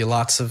there's going to be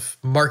lots of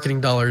marketing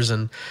dollars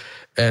and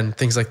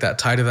things like that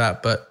tied to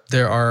that. But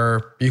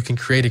you can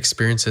create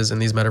experiences in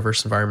these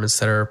metaverse environments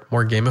that are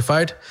more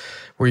gamified,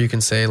 where you can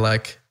say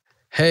like,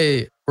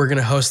 hey, we're going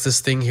to host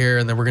this thing here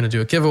and then we're going to do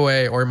a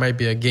giveaway, or it might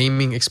be a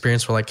gaming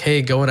experience where like,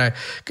 hey, go and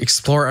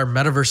explore our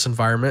metaverse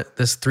environment,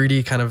 this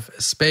 3D kind of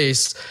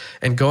space,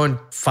 and go and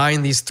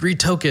find these 3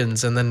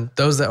 tokens. And then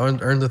those that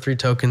earn the 3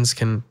 tokens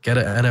can get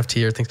an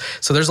NFT or things.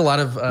 So there's a lot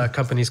of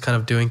companies kind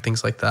of doing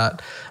things like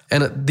that.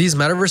 And these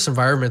metaverse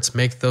environments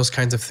make those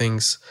kinds of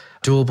things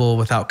doable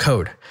without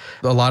code.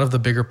 A lot of the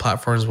bigger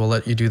platforms will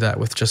let you do that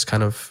with just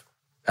kind of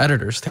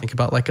editors. Think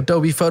about like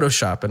Adobe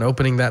Photoshop and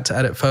opening that to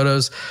edit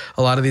photos.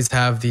 A lot of these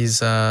have these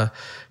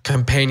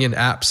companion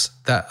apps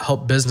that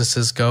help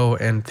businesses go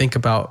and think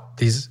about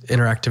these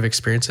interactive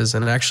experiences.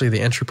 And actually the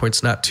entry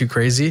point's not too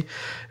crazy,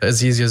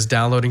 as easy as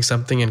downloading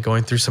something and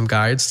going through some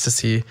guides to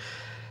see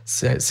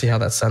how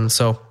that's done.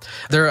 So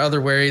there are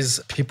other ways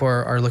people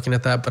are looking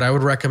at that, but I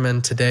would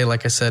recommend today,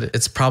 like I said,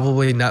 it's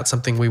probably not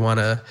something we want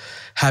to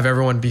have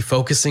everyone be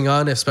focusing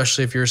on,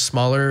 especially if you're a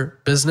smaller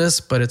business,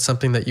 but it's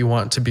something that you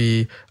want to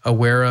be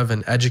aware of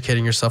and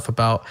educating yourself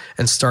about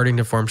and starting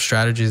to form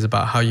strategies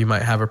about how you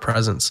might have a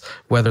presence,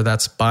 whether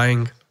that's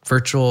buying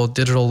virtual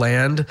digital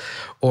land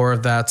or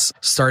that's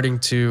starting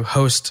to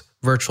host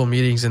virtual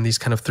meetings in these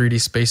kind of 3D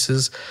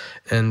spaces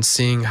and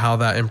seeing how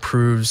that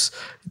improves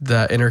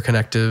the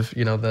interconnective,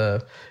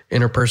 the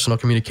interpersonal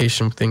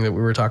communication thing that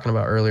we were talking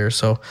about earlier.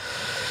 So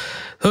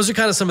those are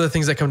kind of some of the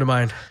things that come to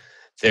mind.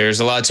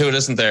 There's a lot to it,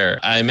 isn't there?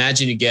 I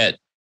imagine you get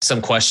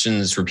some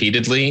questions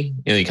repeatedly.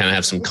 You kind of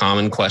have some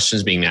common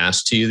questions being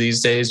asked to you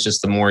these days.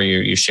 Just the more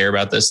you share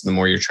about this, the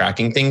more you're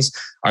tracking things.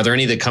 Are there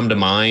any that come to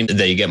mind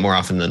that you get more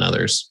often than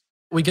others?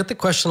 We get the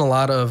question a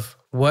lot of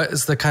what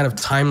is the kind of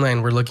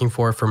timeline we're looking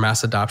for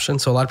mass adoption?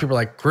 So a lot of people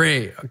are like,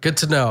 great, good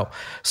to know.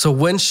 So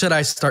when should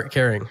I start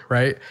caring,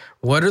 right?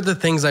 What are the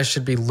things I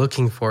should be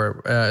looking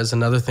for is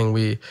another thing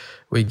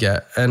we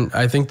get. And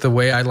I think the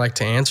way I'd like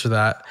to answer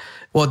that,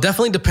 well, it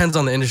definitely depends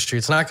on the industry.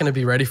 It's not going to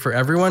be ready for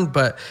everyone,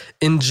 but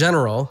in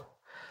general,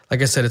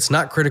 like I said, it's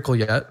not critical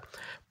yet,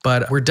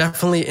 but we're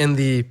definitely in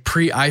the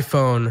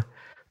pre-iPhone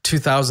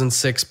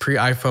 2006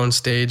 pre-iPhone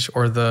stage,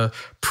 or the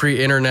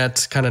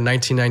pre-internet kind of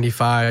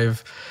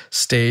 1995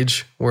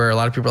 stage, where a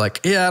lot of people are like,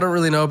 yeah, I don't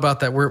really know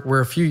about that.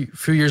 We're a few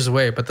years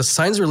away. But the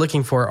signs we're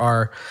looking for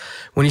are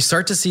when you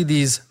start to see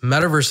these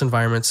metaverse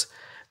environments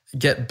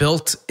get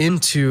built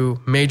into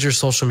major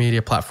social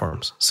media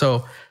platforms.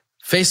 So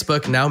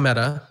Facebook, now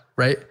Meta,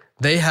 right?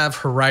 They have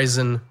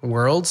Horizon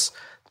Worlds,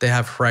 they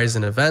have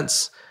Horizon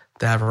Events,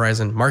 they have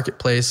Horizon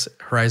Marketplace,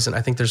 Horizon.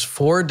 I think there's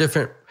 4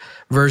 different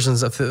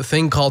versions of the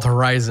thing called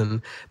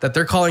Horizon that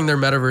they're calling their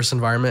metaverse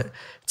environment.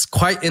 It's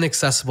quite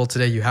inaccessible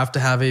today. You have to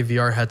have a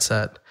VR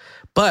headset,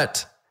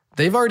 but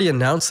they've already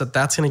announced that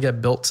that's going to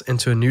get built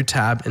into a new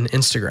tab in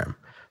Instagram.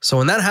 So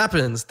when that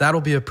happens,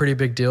 that'll be a pretty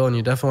big deal. And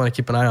you definitely want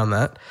to keep an eye on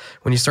that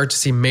when you start to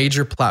see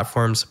major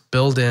platforms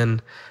build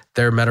in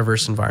their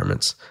metaverse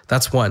environments.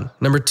 That's one.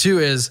 Number 2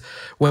 is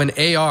when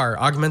AR,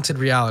 augmented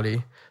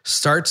reality,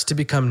 starts to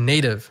become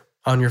native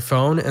on your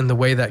phone and the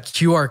way that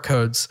QR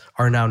codes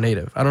are now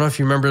native. I don't know if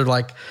you remember,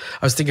 like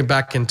I was thinking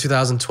back in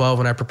 2012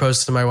 when I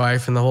proposed to my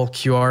wife and the whole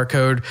QR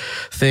code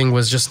thing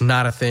was just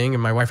not a thing.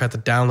 And my wife had to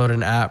download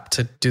an app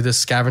to do this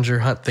scavenger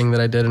hunt thing that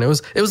I did. And it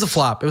was a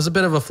flop. It was a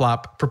bit of a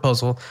flop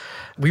proposal.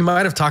 We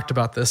might have talked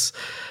about this,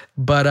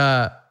 but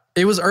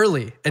it was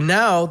early. And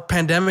now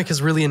pandemic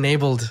has really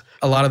enabled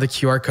a lot of the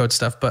QR code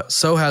stuff, but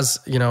so has,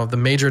 the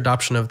major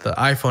adoption of the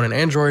iPhone and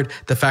Android.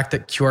 The fact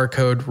that QR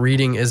code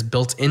reading is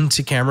built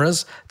into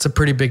cameras, it's a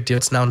pretty big deal.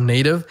 It's now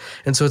native.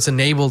 And so it's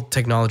enabled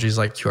technologies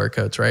like QR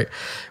codes, right?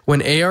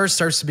 When AR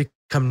starts to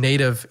become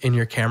native in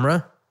your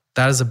camera,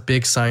 that is a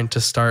big sign to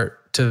start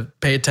to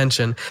pay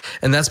attention.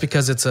 And that's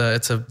because it's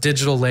a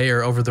digital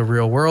layer over the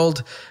real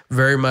world,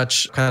 very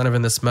much kind of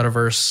in this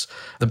metaverse,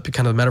 the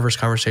kind of metaverse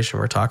conversation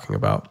we're talking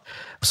about.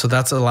 So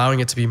that's allowing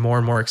it to be more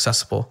and more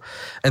accessible.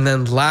 And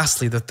then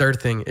lastly, the third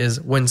thing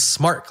is when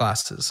smart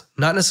glasses,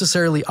 not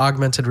necessarily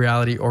augmented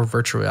reality or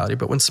virtual reality,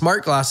 but when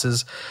smart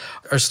glasses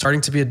are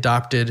starting to be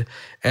adopted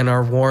and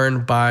are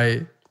worn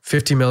by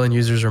 50 million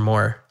users or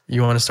more,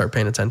 you want to start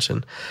paying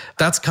attention.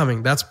 That's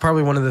coming. That's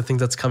probably one of the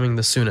things that's coming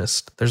the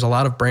soonest. There's a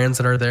lot of brands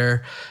that are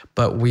there,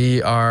 but we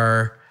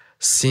are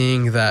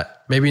seeing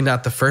that maybe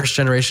not the first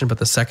generation, but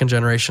the second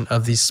generation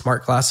of these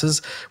smart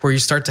glasses, where you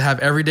start to have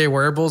everyday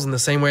wearables in the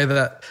same way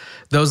that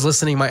those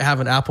listening might have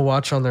an Apple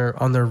Watch on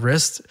their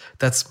wrist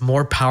that's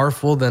more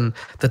powerful than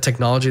the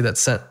technology that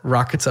sent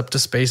rockets up to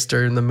space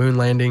during the moon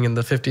landing in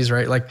the 50s,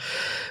 right? Like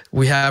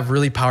we have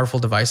really powerful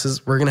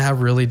devices. We're going to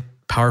have really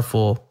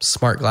powerful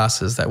smart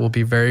glasses that will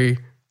be very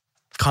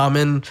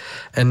common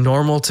and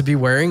normal to be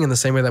wearing in the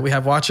same way that we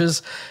have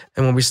watches.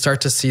 And when we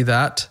start to see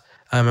that,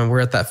 and we're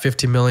at that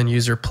 50 million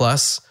user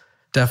plus,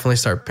 definitely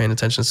start paying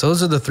attention. So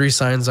those are the three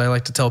signs I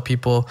like to tell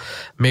people: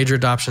 major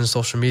adoption of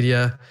social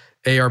media,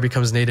 AR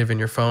becomes native in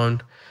your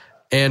phone,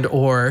 and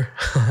or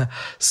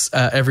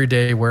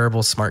everyday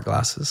wearable smart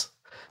glasses.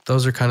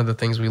 Those are kind of the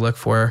things we look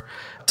for.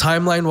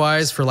 Timeline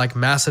wise, for like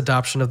mass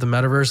adoption of the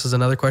metaverse is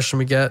another question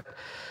we get.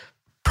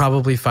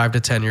 Probably 5 to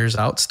 10 years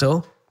out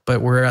still.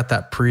 But we're at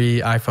that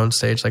pre-iPhone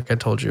stage, like I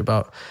told you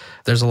about.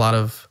 There's a lot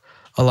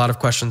of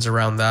questions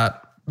around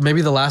that.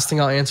 Maybe the last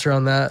thing I'll answer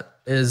on that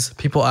is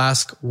people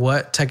ask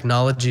what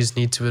technologies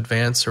need to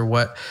advance or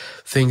what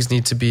things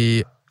need to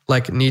be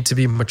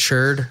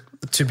matured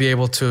to be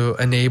able to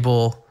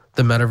enable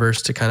the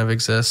metaverse to kind of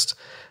exist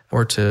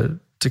or to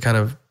kind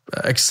of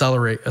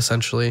accelerate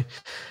essentially.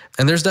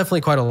 And there's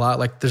definitely quite a lot.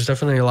 Like there's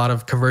definitely a lot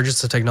of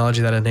convergence of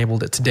technology that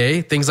enabled it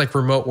today. Things like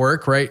remote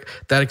work, right?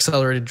 That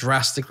accelerated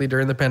drastically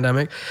during the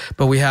pandemic.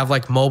 But we have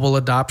like mobile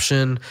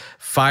adoption,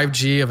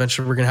 5G,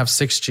 eventually we're going to have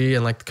 6G,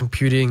 and like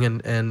computing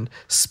and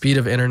speed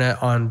of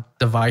internet on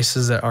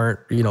devices that aren't,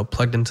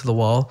 plugged into the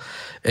wall.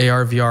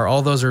 AR, VR,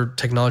 all those are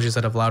technologies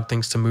that have allowed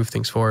things to move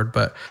things forward.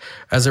 But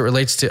as it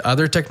relates to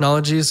other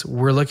technologies,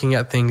 we're looking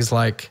at things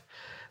like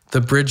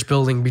the bridge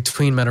building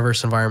between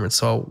metaverse environments.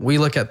 So we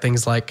look at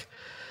things like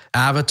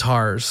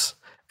avatars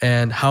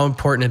and how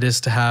important it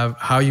is to have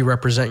how you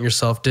represent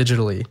yourself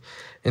digitally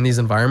in these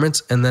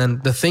environments. And then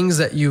the things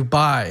that you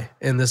buy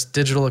in this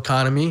digital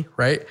economy,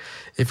 right?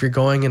 If you're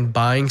going and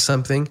buying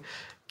something,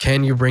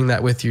 can you bring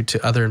that with you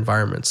to other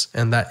environments?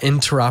 And that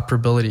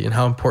interoperability and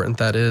how important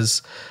that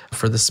is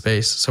for the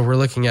space. So we're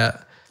looking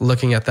at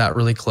that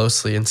really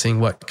closely and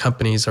seeing what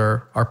companies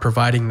are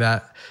providing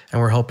that.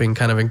 And we're helping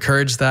kind of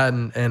encourage that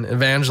and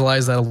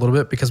evangelize that a little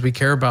bit, because we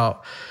care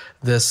about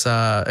this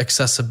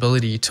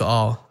accessibility to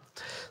all.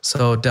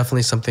 So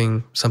definitely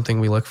something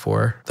we look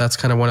for. That's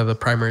kind of one of the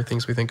primary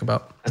things we think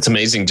about. That's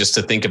amazing just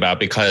to think about,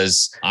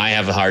 because I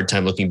have a hard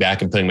time looking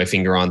back and putting my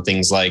finger on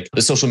things like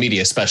the social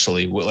media,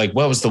 especially. Like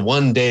what was the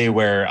one day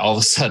where all of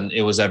a sudden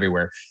it was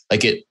everywhere?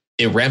 Like it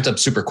ramped up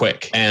super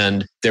quick,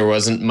 and there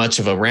wasn't much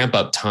of a ramp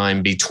up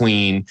time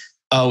between,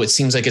 oh, it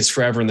seems like it's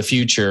forever in the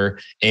future,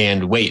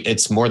 and wait,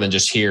 it's more than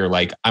just here.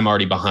 Like I'm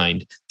already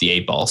behind the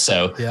 8 ball.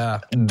 So yeah,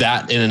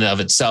 that in and of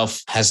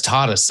itself has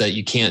taught us that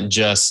you can't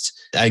just,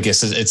 I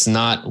guess it's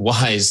not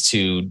wise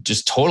to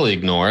just totally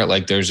ignore it.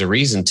 Like there's a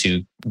reason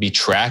to be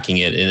tracking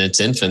it in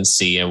its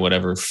infancy and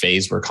whatever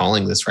phase we're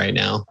calling this right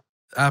now.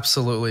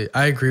 Absolutely.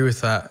 I agree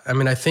with that. I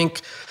mean, I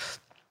think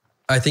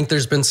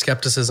there's been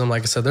skepticism.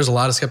 Like I said, there's a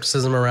lot of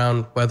skepticism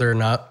around whether or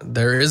not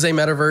there is a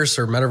metaverse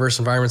or metaverse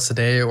environments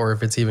today, or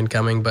if it's even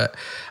coming. But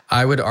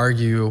I would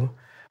argue,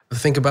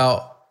 think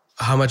about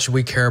how much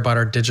we care about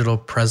our digital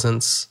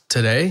presence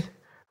today,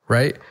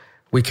 right?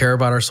 We care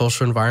about our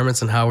social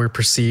environments and how we're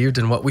perceived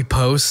and what we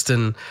post,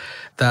 and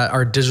that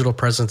our digital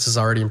presence is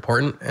already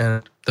important.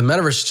 And the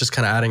metaverse is just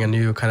kind of adding a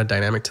new kind of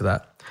dynamic to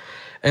that.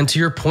 And to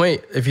your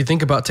point, if you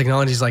think about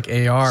technologies like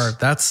AR,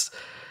 that's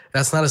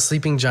not a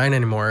sleeping giant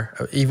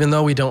anymore. Even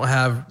though we don't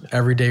have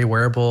everyday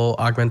wearable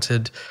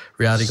augmented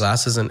reality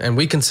glasses, and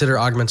we consider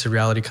augmented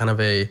reality kind of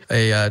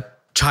a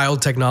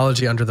child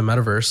technology under the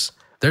metaverse,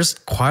 there's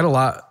quite a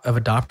lot of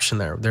adoption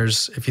there.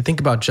 If you think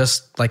about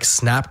just like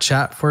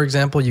Snapchat, for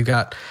example, you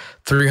got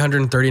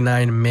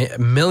 339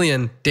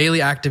 million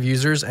daily active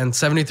users, and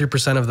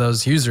 73% of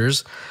those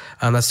users,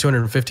 that's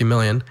 250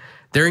 million,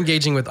 they're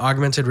engaging with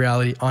augmented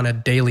reality on a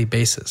daily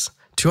basis.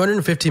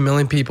 250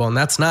 million people. And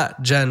that's not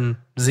Gen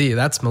Z,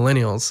 that's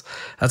millennials.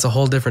 That's a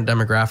whole different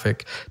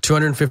demographic.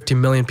 250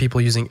 million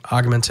people using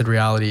augmented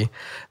reality.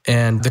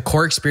 And the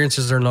core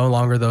experiences are no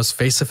longer those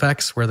face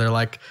effects where they're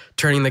like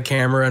turning the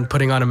camera and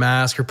putting on a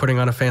mask or putting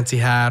on a fancy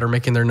hat or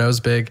making their nose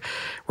big.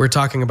 We're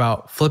talking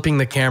about flipping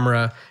the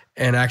camera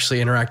and actually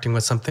interacting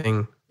with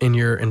something in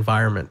your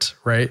environment,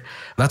 right?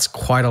 That's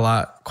quite a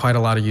lot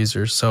of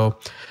users. So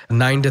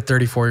 9 to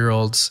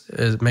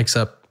 34-year-olds makes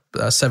up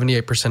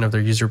 78% of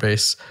their user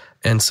base.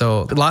 And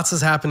so lots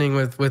is happening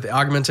with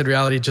augmented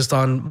reality just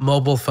on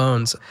mobile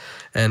phones.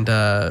 And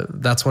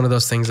that's one of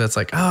those things that's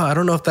like, oh, I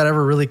don't know if that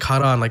ever really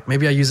caught on. Like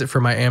maybe I use it for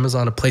my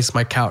Amazon to place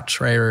my couch,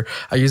 right? Or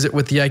I use it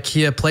with the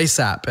IKEA Place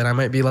app and I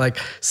might be like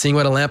seeing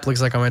what a lamp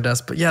looks like on my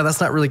desk. But yeah,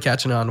 that's not really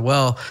catching on.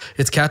 Well,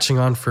 it's catching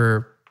on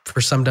for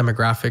some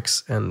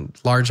demographics and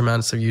large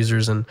amounts of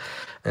users. And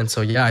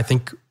so, yeah, I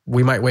think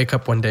we might wake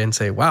up one day and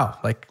say, wow,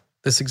 like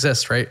this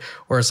exists, right?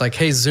 Or it's like,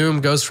 hey,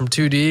 Zoom goes from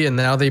 2D and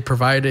now they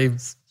provide a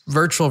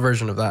virtual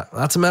version of that.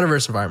 That's a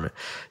metaverse environment.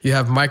 You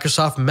have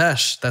Microsoft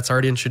Mesh that's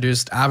already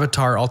introduced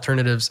avatar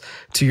alternatives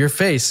to your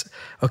face.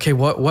 Okay,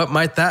 what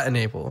might that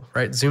enable,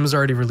 right? Zoom's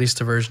already released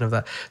a version of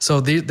that.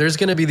 So there's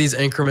going to be these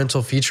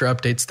incremental feature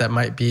updates that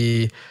might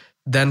be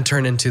then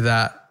turn into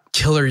that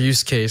killer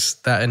use case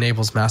that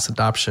enables mass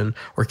adoption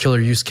or killer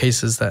use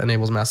cases that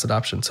enables mass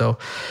adoption. So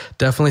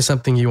definitely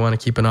something you want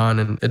to keep an eye on,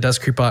 and it does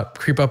creep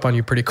up on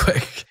you pretty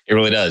quick. It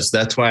really does.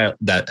 That's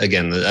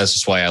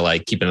just why I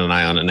like keeping an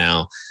eye on it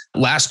now.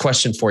 Last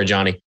question for you,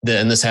 Johnny,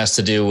 and this has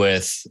to do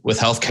with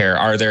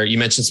healthcare. You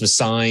mentioned some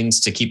signs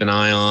to keep an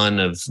eye on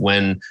of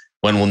when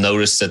we'll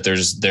notice that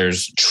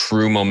there's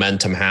true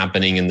momentum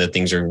happening and that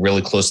things are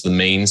really close to the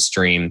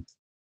mainstream.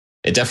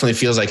 It definitely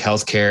feels like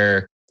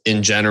healthcare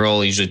in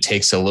general usually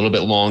takes a little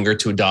bit longer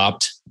to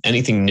adopt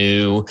anything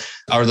new.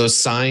 Are those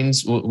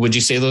signs, would you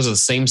say those are the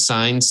same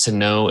signs to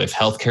know if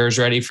healthcare is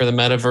ready for the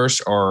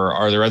metaverse, or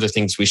are there other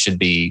things we should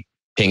be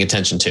paying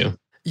attention to?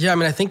 Yeah, I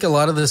mean, I think a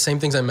lot of the same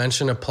things I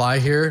mentioned apply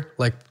here,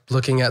 like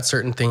looking at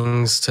certain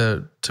things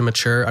to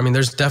mature. I mean,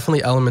 there's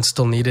definitely elements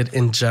still needed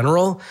in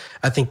general.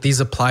 I think these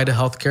apply to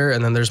healthcare,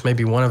 and then there's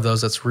maybe one of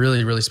those that's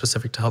really, really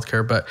specific to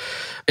healthcare, but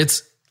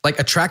it's like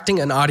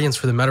attracting an audience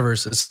for the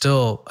metaverse is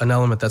still an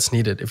element that's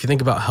needed. If you think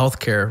about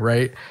healthcare,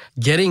 right?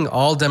 Getting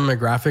all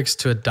demographics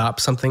to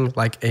adopt something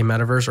like a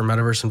metaverse or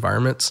metaverse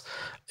environments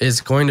is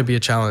going to be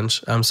a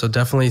challenge. So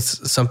definitely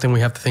something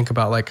we have to think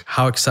about, like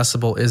how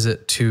accessible is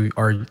it to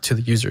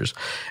the users?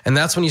 And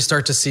that's when you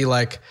start to see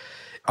like,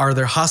 are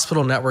there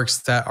hospital networks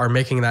that are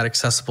making that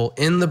accessible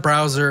in the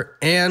browser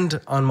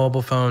and on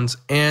mobile phones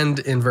and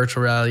in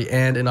virtual reality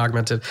and in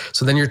augmented?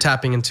 So then you're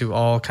tapping into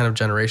all kind of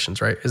generations,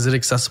 right? Is it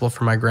accessible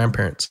for my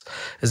grandparents?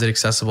 Is it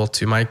accessible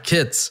to my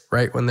kids,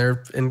 right? When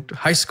they're in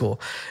high school?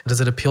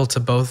 Does it appeal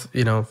to both,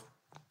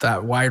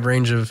 that wide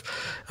range of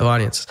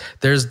audiences?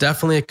 There's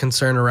definitely a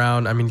concern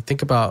around, I mean,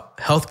 think about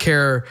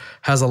healthcare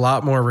has a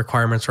lot more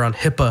requirements around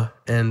HIPAA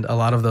and a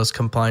lot of those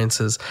compliance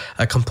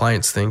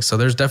things. So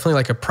there's definitely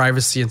like a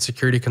privacy and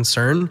security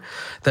concern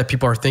that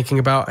people are thinking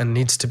about and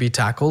needs to be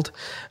tackled.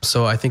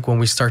 So I think when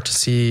we start to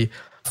see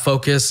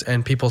focus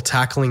and people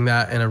tackling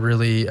that in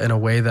a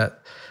way that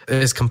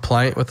is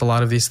compliant with a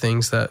lot of these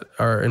things that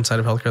are inside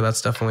of healthcare,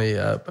 that's definitely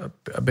a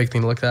big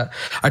thing to look at.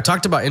 I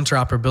talked about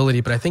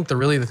interoperability, but I think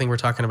the thing we're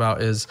talking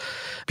about is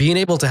being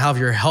able to have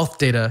your health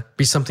data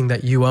be something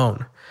that you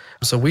own.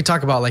 So we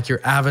talk about like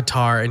your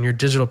avatar and your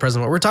digital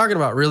presence. What we're talking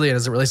about really,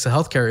 as it relates to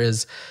healthcare,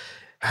 is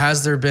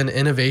has there been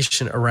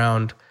innovation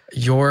around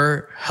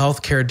your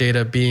healthcare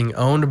data being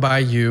owned by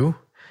you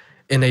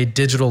in a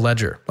digital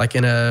ledger, like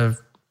in a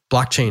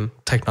blockchain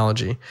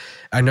technology?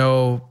 I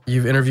know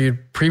you've interviewed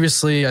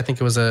previously, I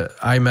think it was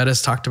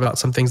iMetis talked about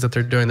some things that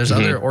they're doing. There's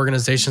other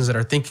organizations that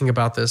are thinking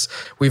about this.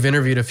 We've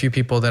interviewed a few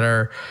people that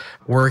are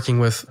working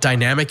with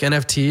dynamic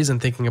NFTs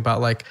and thinking about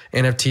like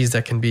NFTs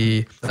that can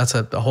be, that's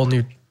a whole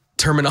new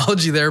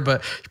terminology there,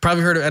 but you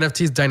probably heard of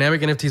NFTs, dynamic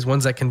NFTs,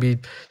 ones that can be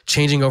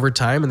changing over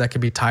time and that can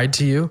be tied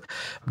to you.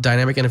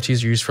 Dynamic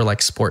NFTs are used for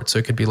like sports. So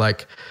it could be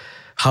like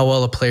how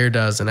well a player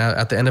does. And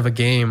at the end of a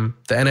game,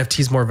 the NFT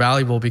is more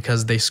valuable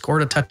because they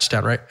scored a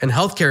touchdown, right? In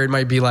healthcare, it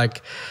might be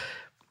like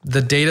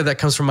the data that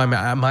comes from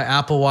my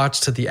Apple Watch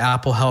to the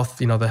Apple Health,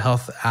 the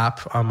health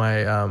app on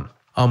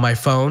my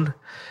phone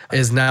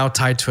is now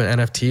tied to an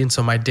NFT. And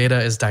so my data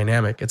is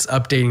dynamic. It's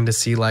updating to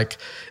see like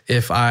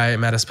if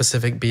I'm at a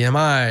specific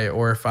BMI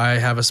or if I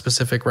have a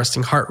specific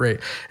resting heart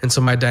rate. And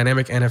so my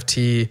dynamic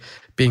NFT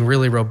being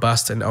really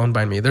robust and owned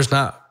by me. There's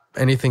not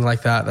anything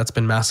like that's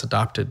been mass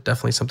adopted.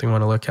 Definitely something we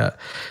want to look at.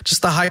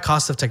 Just the high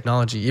cost of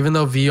technology, even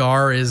though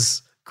VR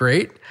is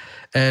great.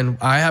 And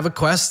I have a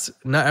Quest.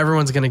 Not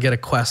everyone's going to get a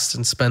Quest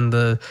and spend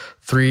the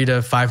 $300 to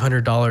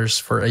 $500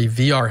 for a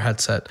VR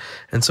headset.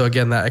 And so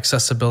again, that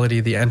accessibility,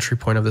 the entry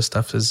point of this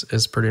stuff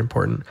is pretty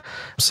important.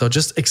 So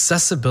just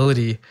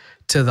accessibility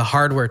to the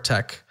hardware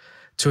tech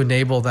to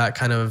enable that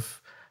kind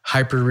of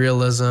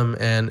hyperrealism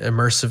and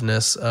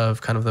immersiveness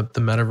of kind of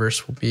the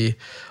metaverse will be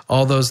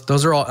all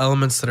those are all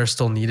elements that are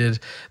still needed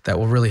that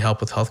will really help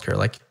with healthcare.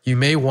 Like you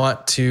may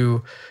want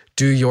to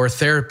do your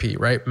therapy,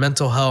 right?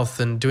 Mental health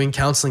and doing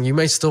counseling. You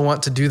may still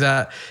want to do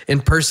that in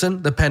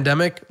person. The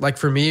pandemic, like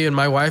for me and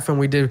my wife, and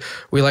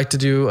we like to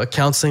do a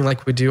counseling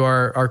like we do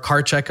our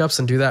car checkups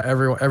and do that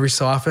every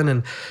so often.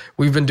 And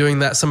we've been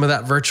doing some of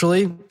that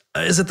virtually.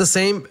 Is it the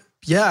same?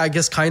 Yeah, I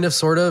guess kind of,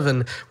 sort of.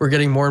 And we're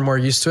getting more and more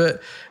used to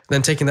it.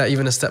 Then taking that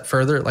even a step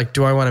further, like,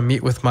 do I want to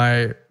meet with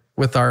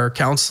our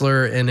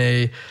counselor in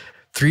a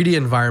 3D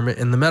environment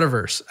in the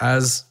metaverse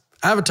as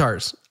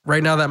avatars?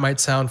 Right now, that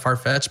might sound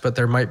far-fetched, but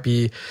there might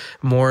be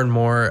more and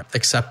more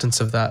acceptance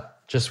of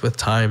that just with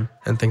time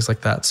and things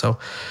like that. So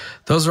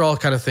those are all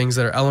kind of things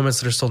that are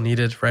elements that are still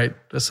needed, right?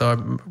 So I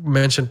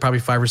mentioned probably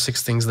 5 or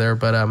 6 things there,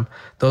 but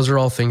those are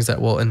all things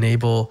that will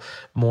enable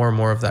more and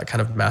more of that kind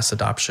of mass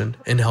adoption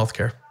in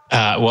healthcare.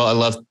 Well, I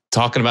love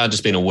talking about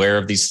just being aware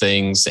of these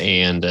things.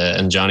 And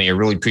Johnny, I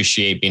really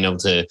appreciate being able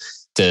to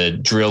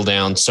drill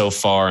down so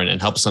far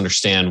and help us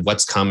understand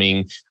what's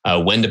coming,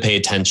 when to pay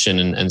attention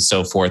and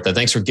so forth.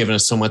 Thanks for giving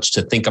us so much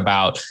to think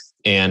about.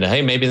 And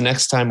hey, maybe the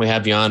next time we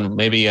have you on,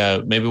 maybe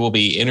we'll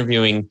be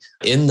interviewing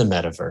in the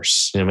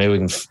metaverse. Maybe we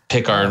can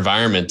pick our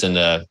environment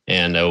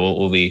and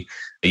we'll be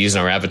using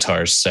our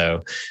avatars.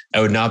 So I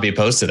would not be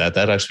opposed to that.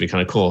 That'd actually be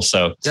kind of cool.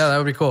 So yeah, that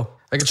would be cool.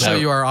 I could show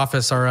you our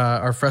office,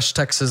 our Fresh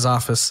Texas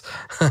office.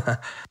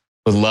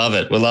 We'll love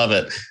it.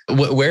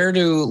 Where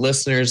do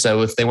listeners,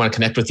 if they want to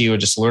connect with you or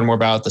just learn more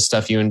about the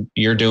stuff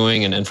you're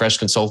doing and Fresh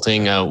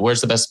Consulting,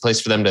 where's the best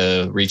place for them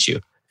to reach you?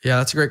 Yeah,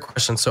 that's a great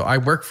question. So I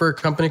work for a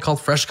company called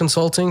Fresh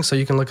Consulting. So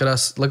you can look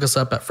us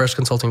up at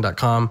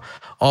freshconsulting.com.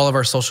 All of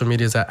our social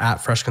media is at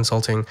Fresh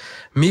Consulting.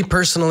 Me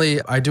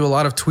personally, I do a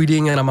lot of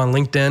tweeting and I'm on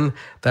LinkedIn.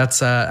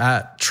 That's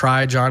at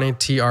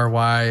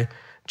TryJohnny,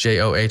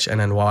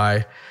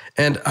 TryJohnny.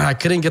 And I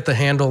couldn't get the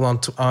handle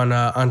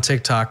on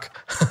TikTok,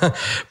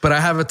 but I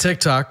have a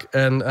TikTok,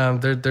 and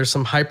there's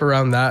some hype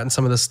around that, and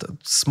some of the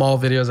small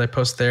videos I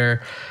post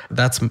there.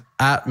 That's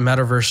at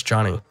Metaverse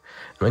Johnny,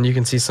 and you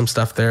can see some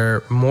stuff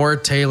there more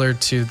tailored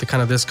to the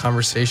kind of this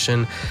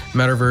conversation,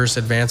 metaverse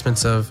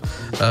advancements of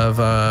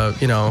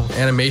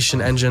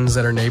animation engines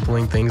that are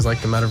enabling things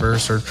like the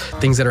metaverse, or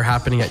things that are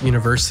happening at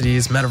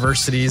universities,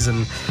 metaversities,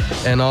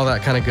 and all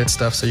that kind of good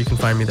stuff. So you can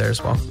find me there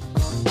as well.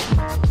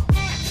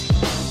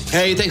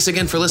 Hey, thanks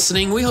again for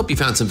listening. We hope you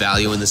found some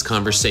value in this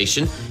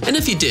conversation. And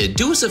if you did,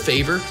 do us a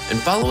favor and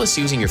follow us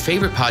using your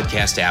favorite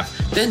podcast app,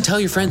 then tell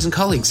your friends and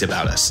colleagues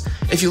about us.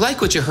 If you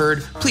like what you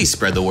heard, please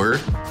spread the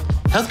word.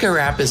 Healthcare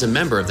App is a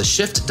member of the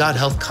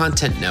Shift.Health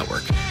Content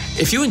Network.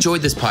 If you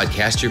enjoyed this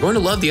podcast, you're going to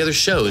love the other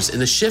shows in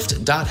the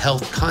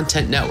Shift.Health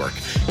Content Network.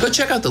 Go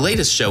check out the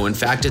latest show. In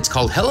fact, it's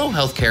called Hello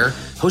Healthcare,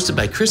 hosted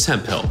by Chris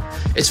Hemphill.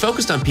 It's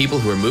focused on people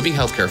who are moving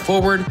healthcare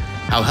forward,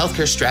 how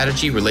healthcare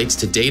strategy relates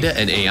to data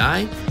and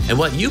AI, and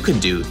what you can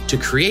do to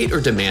create or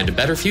demand a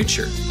better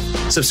future.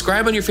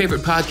 Subscribe on your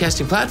favorite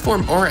podcasting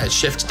platform or at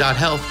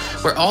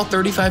Shift.Health, where all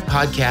 35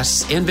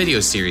 podcasts and video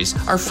series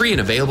are free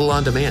and available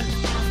on demand.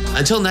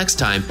 Until next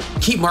time,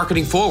 keep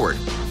marketing forward.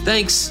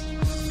 Thanks,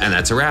 and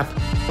that's a wrap.